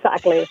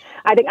 Exactly.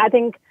 I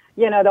think,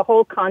 the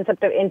whole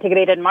concept of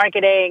integrated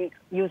marketing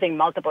using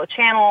multiple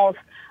channels.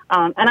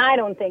 And I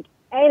don't think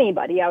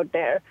anybody out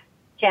there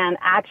can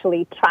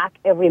actually track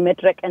every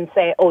metric and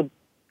say, oh,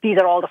 these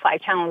are all the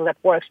 5 channels that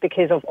works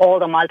because of all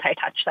the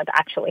multi-touch that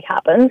actually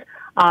happens.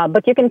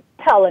 But you can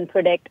tell and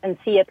predict and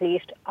see at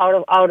least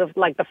out of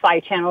like the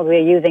 5 channels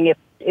we're using if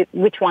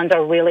which ones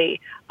are really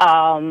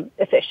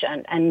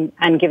efficient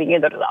and giving you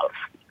the results.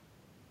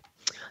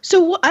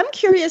 So I'm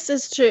curious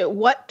as to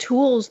what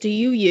tools do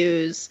you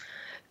use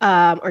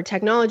or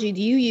technology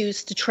do you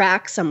use to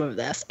track some of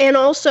this? And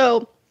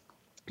also,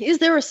 is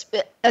there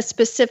a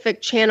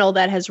specific channel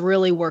that has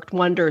really worked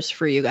wonders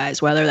for you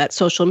guys, whether that's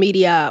social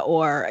media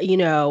or,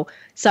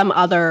 some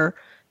other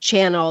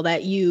channel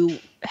that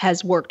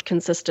has worked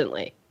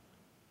consistently?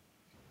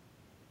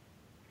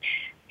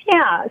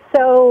 Yeah.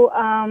 So,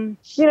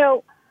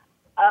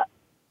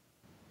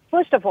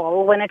 first of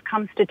all, when it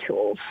comes to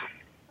tools,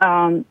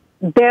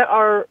 there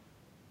are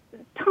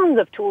tons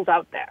of tools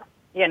out there.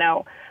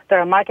 There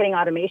are marketing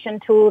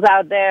automation tools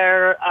out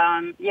there,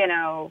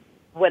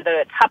 whether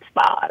it's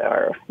HubSpot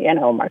or,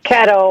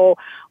 Marketo.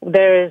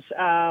 There's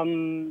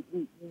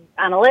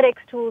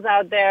analytics tools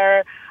out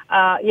there,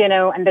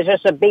 and there's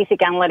just a basic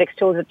analytics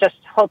tool that just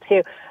helps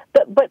you.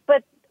 But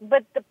the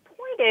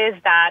point is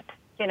that,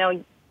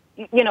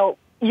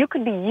 you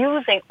could be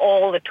using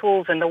all the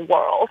tools in the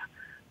world,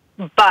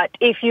 but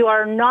if you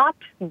are not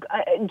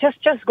just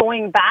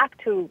going back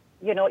to,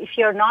 if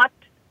you're not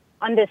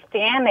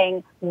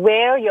understanding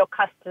where your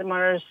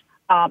customers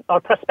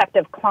or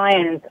prospective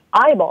clients'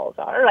 eyeballs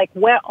are, like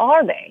where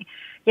are they?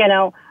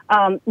 You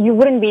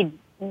wouldn't be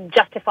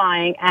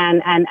justifying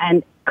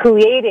and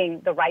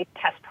creating the right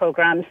test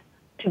programs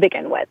to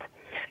begin with.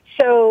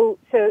 So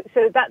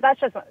that's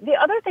just the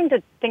other thing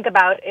to think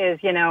about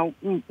is,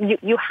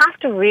 you have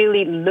to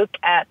really look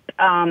at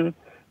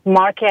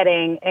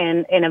marketing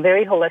in a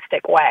very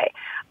holistic way.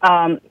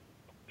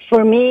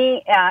 For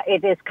me,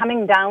 it is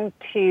coming down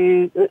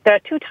to, there are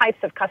 2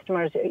 types of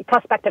customers,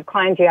 prospective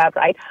clients you have,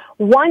 right?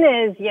 One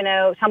is,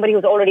 somebody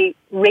who's already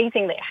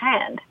raising their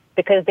hand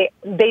because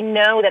they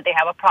know that they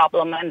have a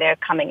problem and they're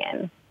coming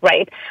in,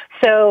 right?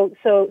 So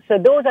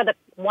those are the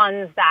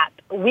ones that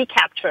we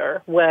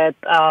capture with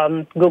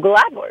Google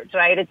AdWords,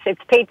 right?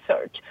 It's paid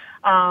search.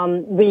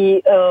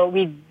 We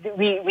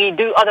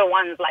do other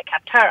ones like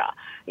Capterra,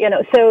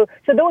 So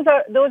those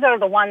are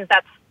the ones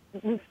that's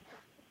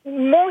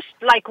most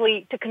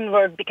likely to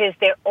convert because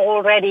they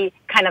already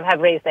kind of have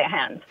raised their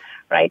hands,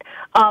 right?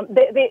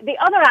 The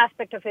other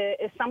aspect of it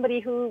is somebody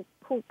who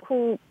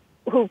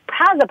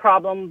has a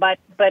problem but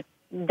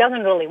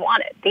doesn't really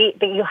want it.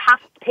 You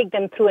have to take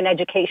them through an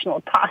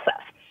educational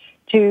process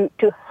to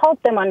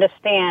help them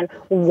understand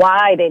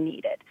why they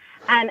need it.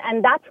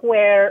 And that's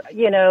where,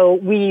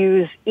 we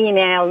use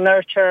email,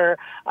 nurture,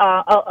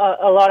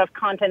 a lot of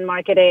content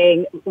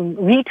marketing,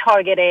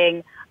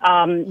 retargeting,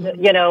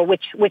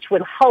 which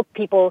will help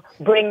people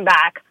bring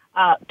back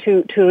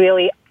to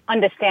really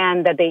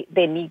understand that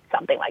they need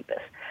something like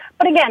this.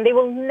 But again, they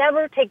will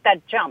never take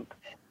that jump,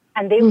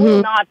 and they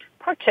will not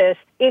purchase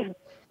if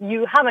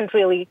you haven't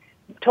really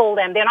told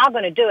them they're not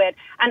going to do it.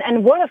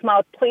 And word of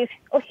mouth plays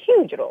a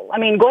huge role. I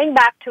mean, going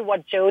back to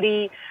what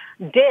Jody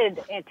did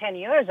 10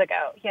 years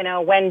ago,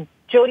 when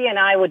Jody and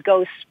I would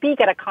go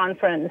speak at a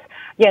conference,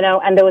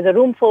 and there was a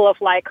room full of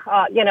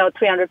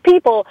 300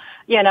 people,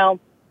 I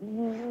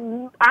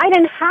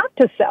didn't have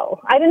to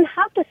sell. I didn't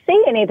have to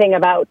say anything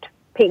about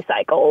pay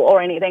cycle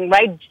or anything,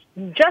 right?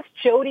 Just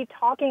Jody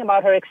talking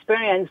about her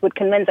experience would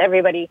convince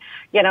everybody,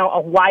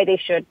 of why they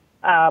should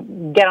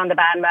get on the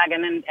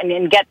bandwagon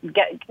and get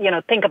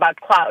think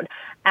about cloud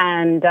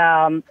and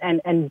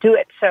do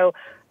it. So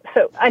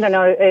I don't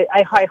know.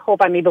 I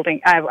hope I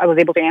was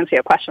able to answer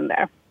your question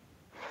there.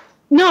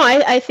 No,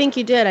 I think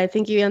you did. I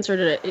think you answered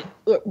it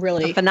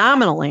really. A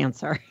phenomenal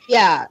answer.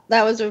 Yeah,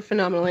 that was a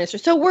phenomenal answer.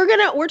 So we're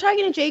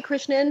talking to Jay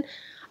Krishnan,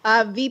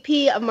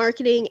 VP of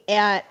Marketing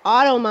at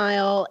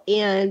AutoMile,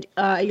 and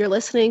you're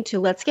listening to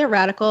Let's Get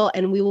Radical,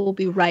 and we will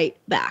be right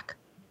back.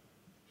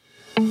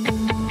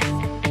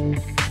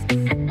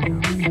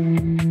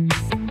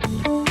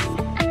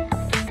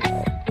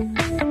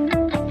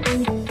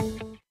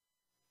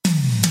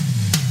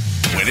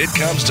 When it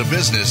comes to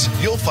business,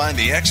 you'll find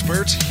the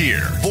experts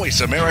here.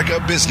 Voice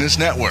America Business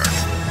Network.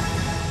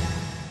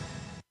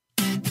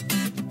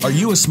 Are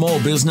you a small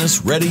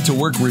business ready to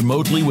work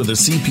remotely with a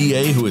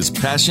CPA who is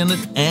passionate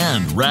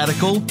and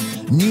radical?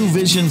 New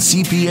Vision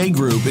CPA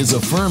Group is a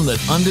firm that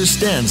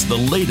understands the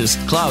latest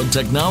cloud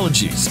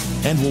technologies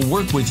and will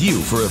work with you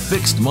for a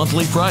fixed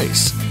monthly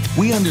price.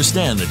 We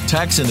understand that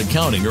tax and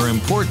accounting are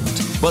important,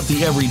 but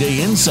the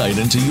everyday insight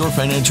into your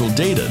financial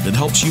data that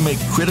helps you make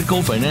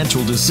critical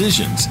financial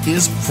decisions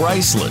is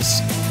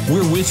priceless.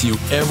 We're with you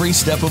every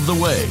step of the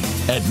way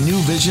at New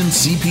Vision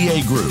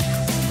CPA Group.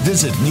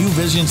 Visit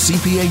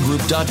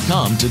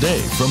newvisioncpagroup.com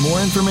today for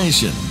more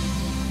information.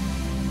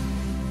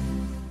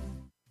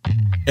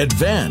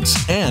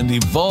 Advance and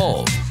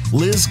evolve.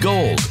 Liz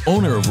Gold,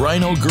 owner of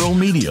Rhino Girl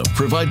Media,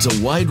 provides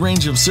a wide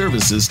range of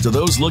services to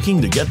those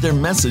looking to get their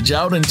message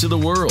out into the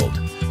world.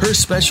 Her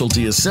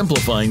specialty is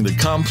simplifying the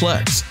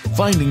complex,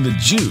 finding the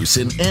juice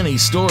in any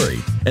story,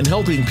 and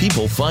helping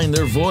people find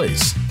their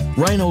voice.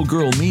 Rhino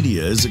Girl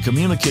Media is a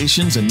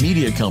communications and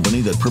media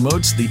company that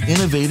promotes the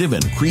innovative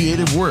and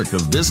creative work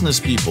of business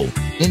people,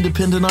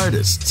 independent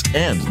artists,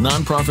 and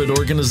nonprofit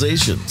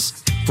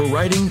organizations. For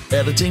writing,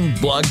 editing,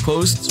 blog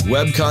posts,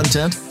 web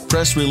content,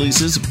 press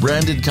releases,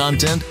 branded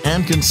content,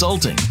 and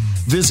consulting,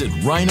 visit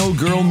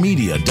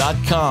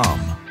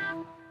rhinogirlmedia.com.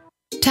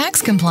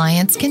 Tax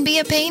compliance can be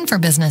a pain for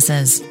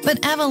businesses,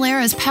 but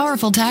Avalara's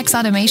powerful tax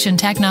automation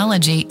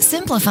technology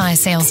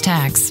simplifies sales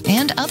tax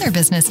and other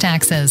business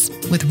taxes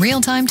with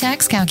real-time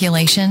tax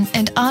calculation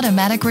and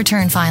automatic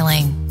return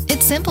filing.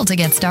 It's simple to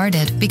get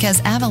started because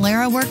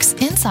Avalara works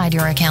inside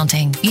your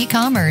accounting,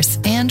 e-commerce,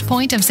 and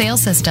point-of-sale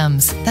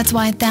systems. That's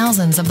why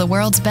thousands of the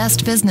world's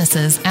best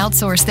businesses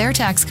outsource their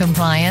tax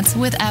compliance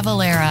with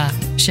Avalara.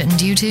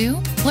 Shouldn't you too?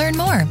 Learn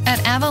more at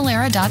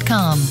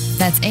avalara.com.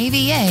 That's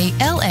AVALARA.com.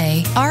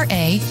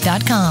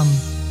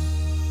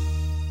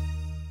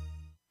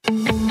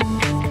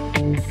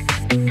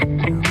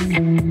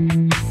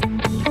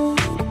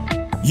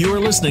 You are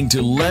listening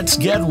to Let's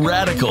Get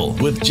Radical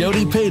with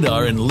Jody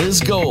Paydar and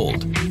Liz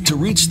Gold. To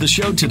reach the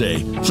show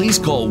today, please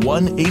call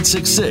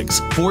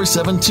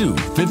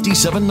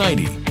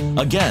 1-866-472-5790.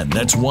 Again,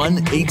 that's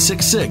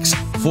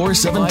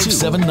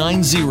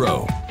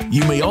 1-866-472-5790.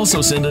 You may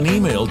also send an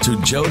email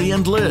to Jody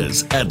and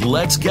Liz at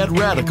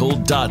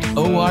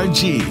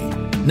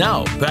letsgetradical.org.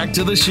 Now, back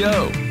to the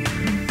show.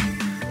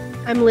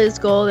 I'm Liz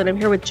Gold, and I'm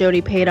here with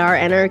Jody Paydar,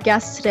 and our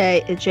guest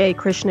today is Jay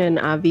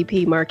Krishnan,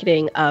 VP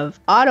Marketing of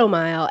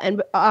AutoMile.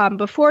 And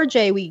before,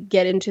 Jay, we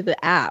get into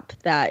the app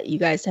that you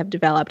guys have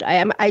developed,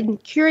 I'm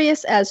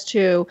curious as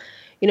to,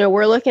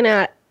 we're looking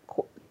at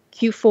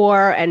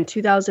Q4 and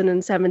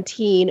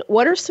 2017.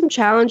 What are some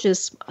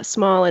challenges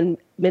small and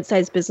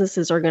mid-sized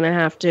businesses are going to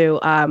have to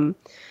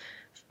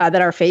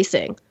that are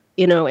facing,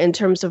 in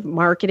terms of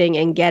marketing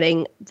and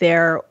getting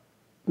their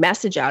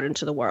message out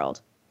into the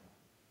world?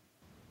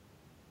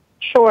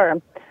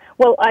 Sure.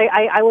 Well,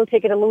 I will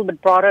take it a little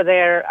bit broader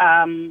there,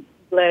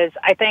 Liz.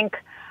 I think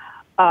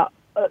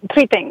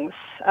three things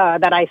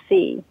that I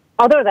see,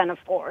 other than, of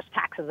course,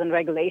 taxes and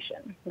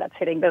regulation that's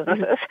hitting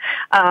businesses.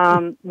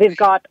 We've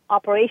got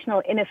operational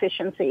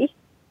inefficiency.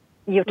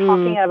 You're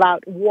talking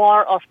about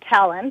war of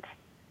talent.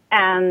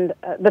 And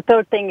the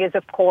third thing is,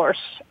 of course,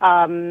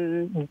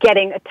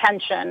 getting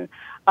attention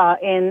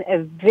in a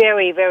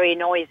very, very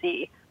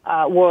noisy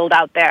world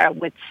out there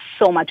with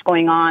so much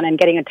going on, and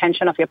getting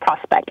attention of your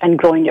prospect and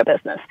growing your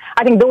business.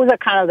 I think those are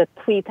kind of the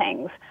three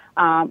things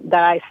that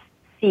I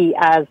see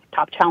as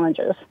top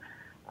challenges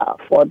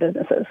for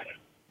businesses.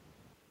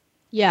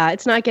 Yeah,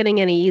 it's not getting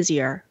any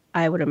easier,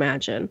 I would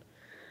imagine.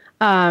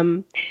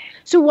 So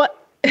why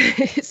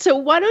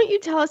don't you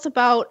tell us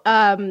about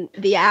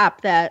the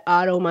app that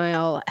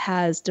AutoMile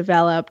has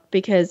developed?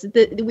 Because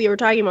we were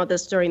talking about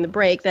this during the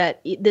break,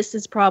 that this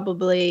is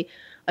probably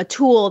a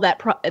tool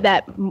that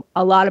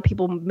a lot of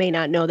people may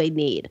not know they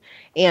need.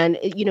 And,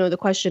 the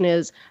question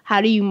is, how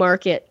do you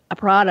market a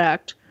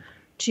product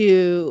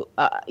to,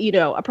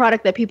 a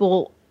product that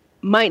people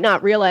might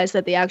not realize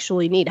that they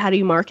actually need? How do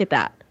you market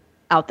that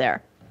out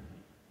there?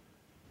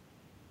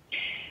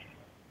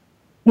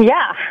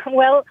 Yeah,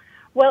 well,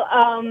 Well,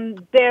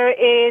 there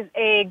is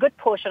a good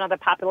portion of the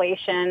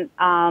population.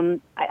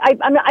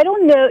 I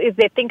don't know if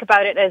they think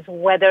about it as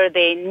whether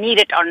they need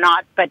it or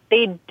not, but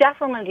they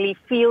definitely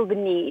feel the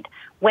need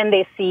when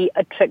they see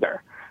a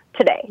trigger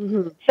today.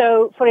 Mm-hmm.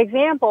 So, for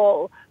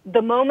example,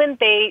 the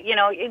moment they,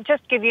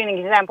 just give you an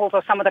example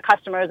for some of the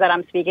customers that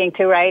I'm speaking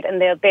to, right?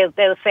 And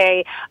they'll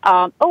say,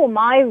 "Oh,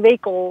 my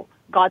vehicle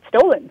got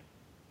stolen,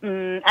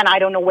 and I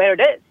don't know where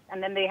it is."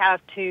 And then they have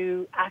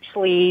to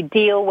actually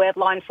deal with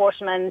law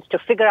enforcement to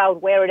figure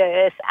out where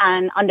it is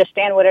and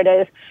understand what it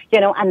is,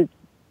 and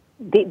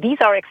these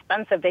are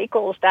expensive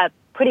vehicles that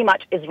pretty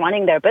much is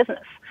running their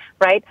business,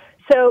 right?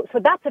 So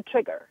that's a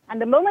trigger. And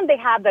the moment they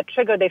have that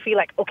trigger, they feel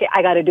like, okay,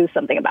 I got to do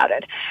something about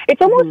it.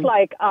 It's almost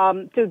like,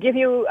 to give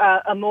you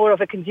a more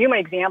of a consumer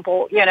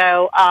example,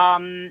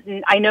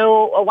 I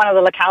know one of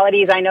the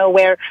localities I know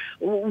where,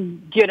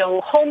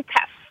 home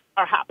thefts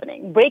are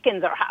happening,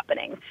 break-ins are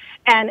happening.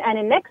 And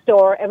in next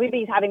door,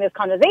 everybody's having this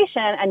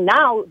conversation, and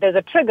now there's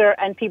a trigger,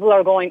 and people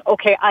are going,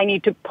 okay, I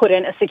need to put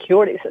in a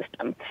security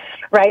system,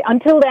 right?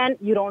 Until then,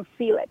 you don't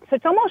feel it. So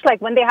it's almost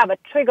like when they have a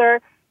trigger,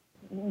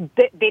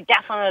 they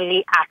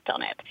definitely act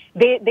on it.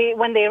 They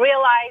when they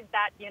realize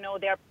that,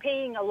 they're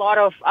paying a lot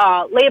of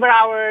labor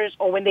hours,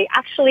 or when they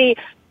actually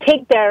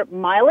take their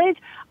mileage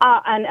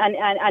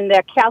and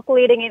they're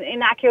calculating it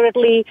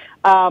inaccurately,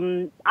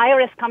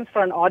 IRS comes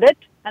for an audit,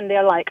 and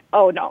they're like,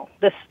 oh no,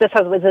 this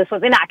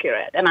was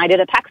inaccurate, and I did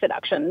a tax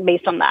deduction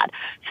based on that.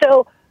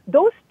 So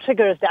those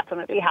triggers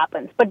definitely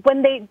happen. But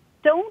when they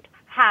don't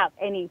have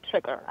any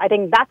trigger, I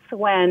think that's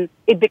when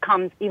it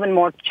becomes even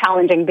more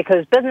challenging,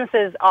 because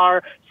businesses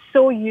are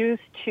so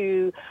used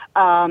to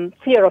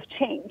fear of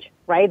change,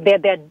 right?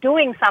 They're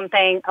doing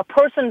something, a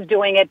person's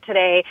doing it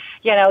today,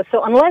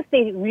 so unless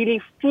they really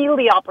feel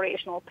the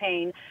operational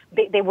pain,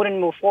 they wouldn't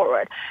move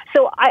forward.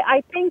 So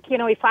I think,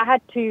 if I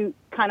had to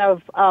kind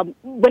of,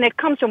 when it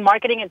comes to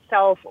marketing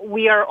itself,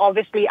 we are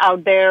obviously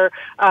out there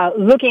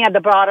looking at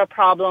the broader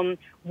problem.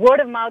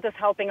 Word of mouth is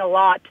helping a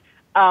lot,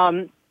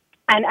 and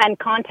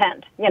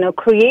content,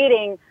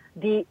 creating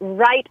the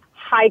right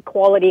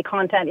high-quality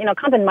content.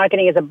 Content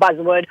marketing is a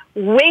buzzword,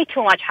 way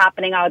too much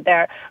happening out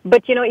there.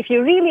 But, if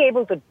you're really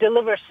able to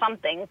deliver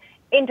something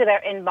into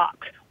their inbox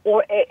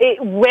or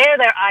where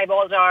their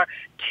eyeballs are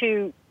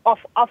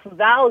of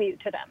value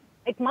to them,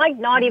 it might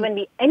not even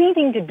be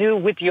anything to do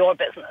with your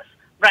business,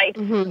 right?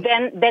 Mm-hmm.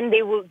 Then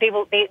they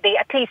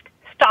at least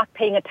start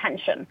paying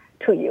attention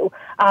to you.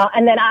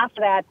 And then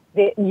after that,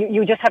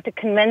 you just have to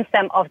convince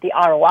them of the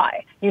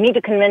ROI. You need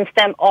to convince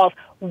them of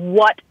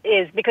what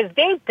is, because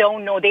they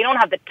don't know, they don't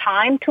have the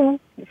time to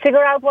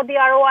figure out what the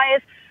ROI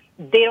is.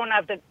 They don't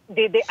have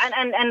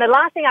and the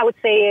last thing I would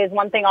say is,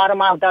 one thing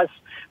Automile does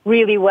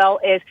really well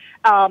is,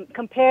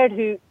 compared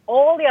to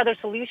all the other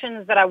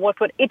solutions that I worked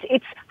with,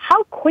 it's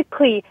how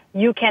quickly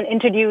you can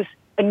introduce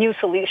a new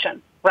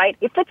solution, right?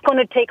 If it's going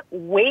to take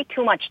way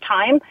too much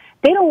time,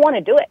 they don't want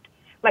to do it.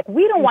 Like,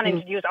 we don't want to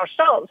introduce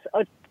ourselves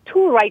a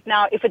tool right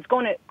now if it's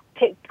going to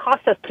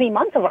cost us 3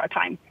 months of our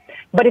time.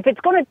 But if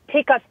it's going to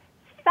take us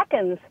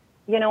seconds,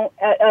 we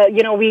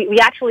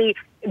actually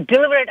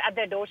deliver it at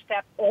their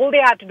doorstep. All they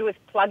have to do is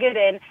plug it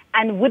in,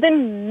 and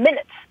within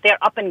minutes,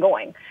 they're up and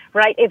going,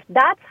 right? If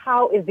that's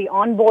how is the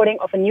onboarding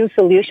of a new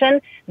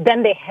solution,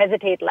 then they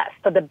hesitate less.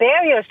 So the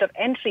barriers of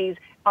entries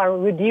are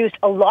reduced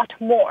a lot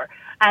more.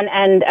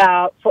 And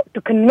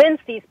to convince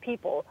these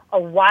people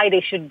of why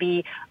they should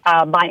be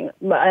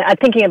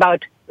thinking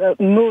about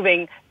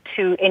moving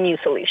to a new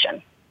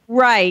solution.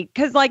 Right,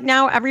 because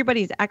now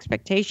everybody's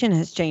expectation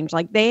has changed.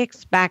 Like, they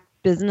expect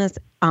business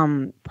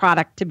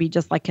product to be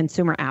just like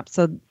consumer apps.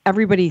 So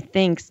everybody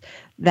thinks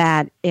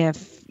that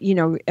if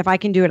I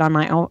can do it on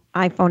my own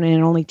iPhone and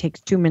it only takes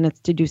 2 minutes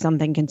to do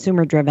something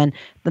consumer driven,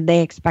 then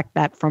they expect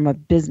that from a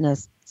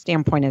business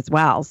standpoint as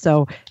well.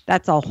 So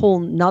that's a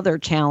whole nother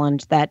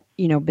challenge that,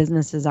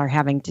 businesses are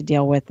having to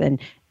deal with and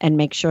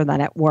make sure that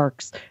it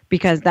works,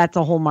 because that's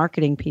a whole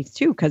marketing piece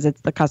too, because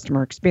it's the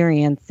customer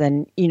experience,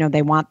 and,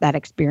 they want that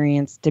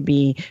experience to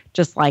be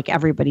just like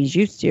everybody's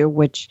used to,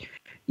 which,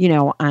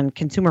 on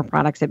consumer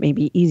products, it may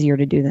be easier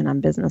to do than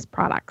on business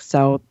products.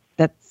 So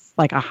that's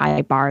like a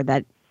high bar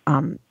that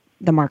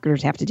the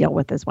marketers have to deal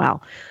with as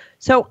well.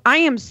 So I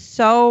am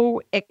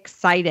so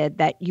excited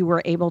that you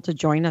were able to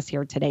join us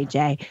here today,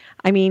 Jay.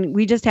 I mean,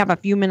 we just have a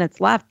few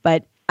minutes left,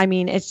 but I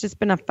mean, it's just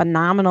been a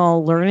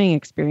phenomenal learning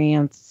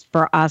experience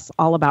for us,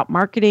 all about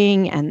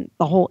marketing and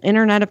the whole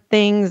Internet of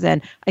Things.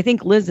 And I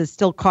think Liz is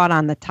still caught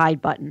on the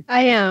Tide button.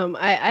 I am.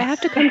 I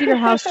have to come to your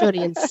house,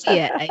 Jody, and see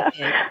it, I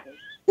think.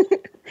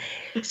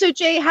 So,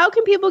 Jay, how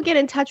can people get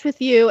in touch with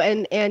you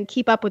and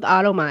keep up with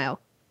Automile?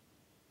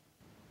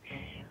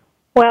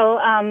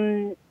 Well,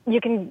 you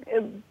can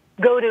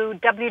go to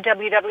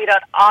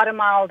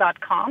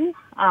www.automile.com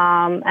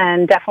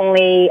and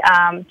definitely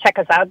check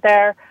us out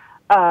there.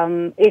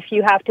 If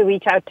you have to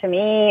reach out to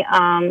me,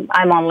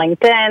 I'm on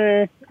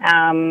LinkedIn,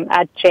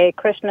 at Jay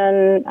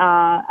Krishnan,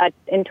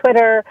 in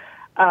Twitter.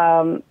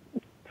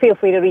 feel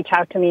free to reach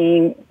out to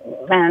me,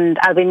 and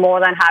I'll be more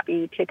than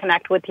happy to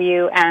connect with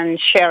you and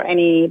share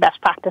any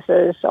best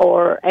practices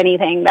or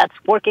anything that's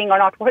working or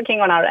not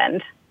working on our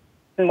end.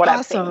 And what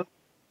I've seen.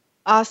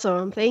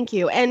 Awesome. Thank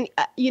you. And,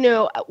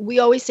 we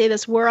always say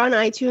this, we're on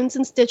iTunes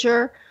and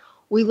Stitcher.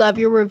 We love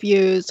your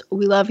reviews.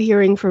 We love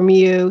hearing from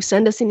you.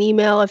 Send us an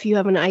email if you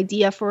have an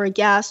idea for a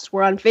guest.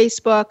 We're on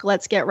Facebook.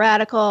 Let's Get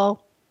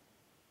Radical.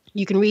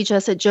 You can reach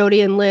us at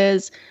Jody and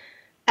Liz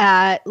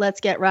at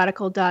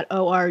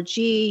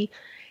letsgetradical.org.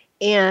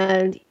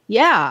 And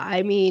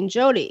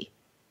Jody,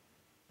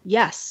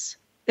 yes,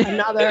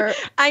 another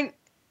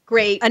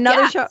great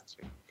guest. Show.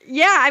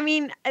 Yeah,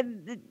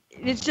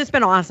 it's just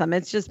been awesome.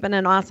 It's just been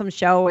an awesome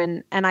show,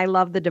 and I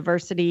love the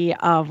diversity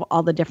of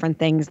all the different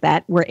things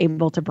that we're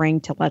able to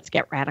bring to Let's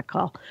Get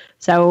Radical.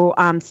 So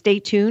stay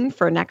tuned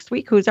for next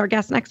week. Who's our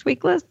guest next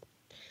week, Liz?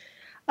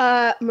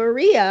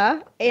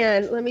 Maria,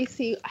 and let me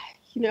see.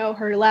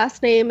 Her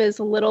last name is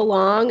a little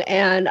long,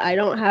 and I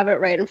don't have it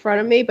right in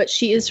front of me, but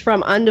she is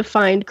from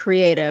Undefined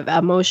Creative,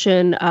 a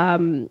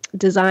motion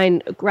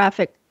design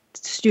graphic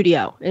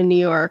studio in New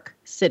York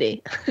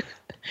City.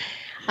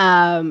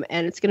 And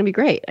it's going to be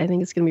great. I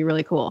think it's going to be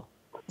really cool.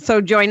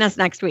 So join us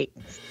next week.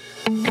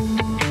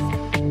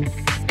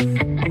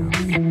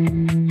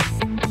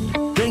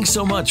 Thanks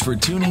so much for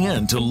tuning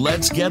in to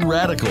Let's Get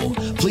Radical.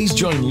 Please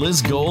join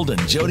Liz Gold and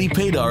Jody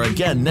Padar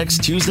again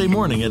next Tuesday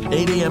morning at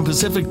 8 a.m.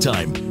 Pacific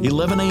Time,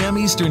 11 a.m.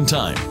 Eastern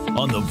Time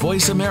on the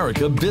Voice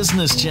America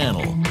Business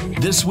Channel.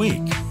 This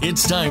week,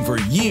 it's time for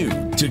you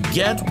to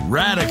get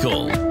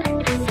radical.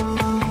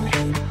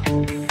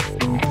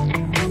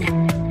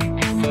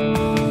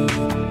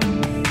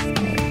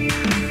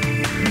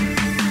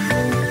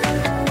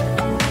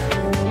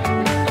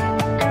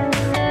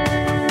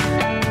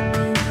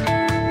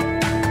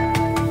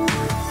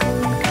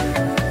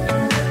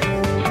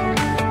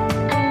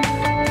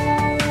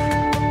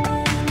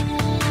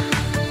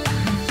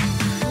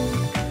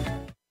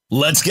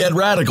 Let's Get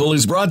Radical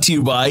is brought to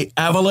you by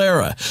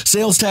Avalara,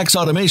 sales tax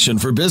automation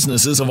for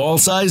businesses of all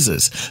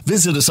sizes.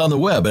 Visit us on the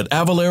web at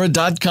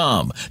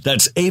avalara.com.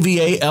 That's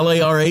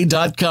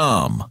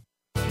AVALARA.com.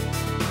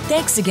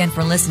 Thanks again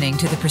for listening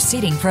to the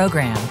preceding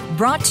program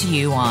brought to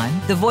you on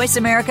the Voice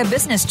America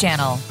Business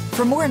Channel.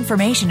 For more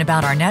information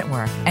about our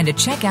network and to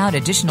check out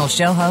additional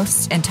show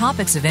hosts and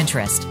topics of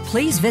interest,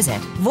 please visit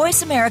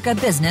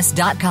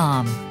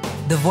voiceamericabusiness.com.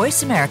 The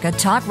Voice America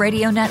Talk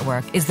Radio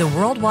Network is the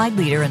worldwide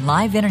leader in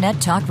live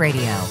Internet talk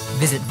radio.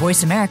 Visit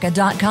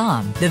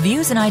voiceamerica.com. The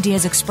views and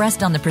ideas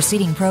expressed on the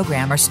preceding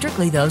program are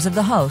strictly those of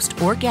the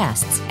host or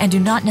guests and do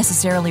not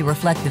necessarily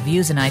reflect the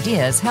views and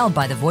ideas held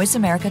by the Voice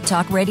America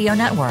Talk Radio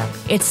Network,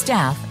 its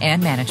staff,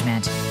 and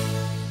management.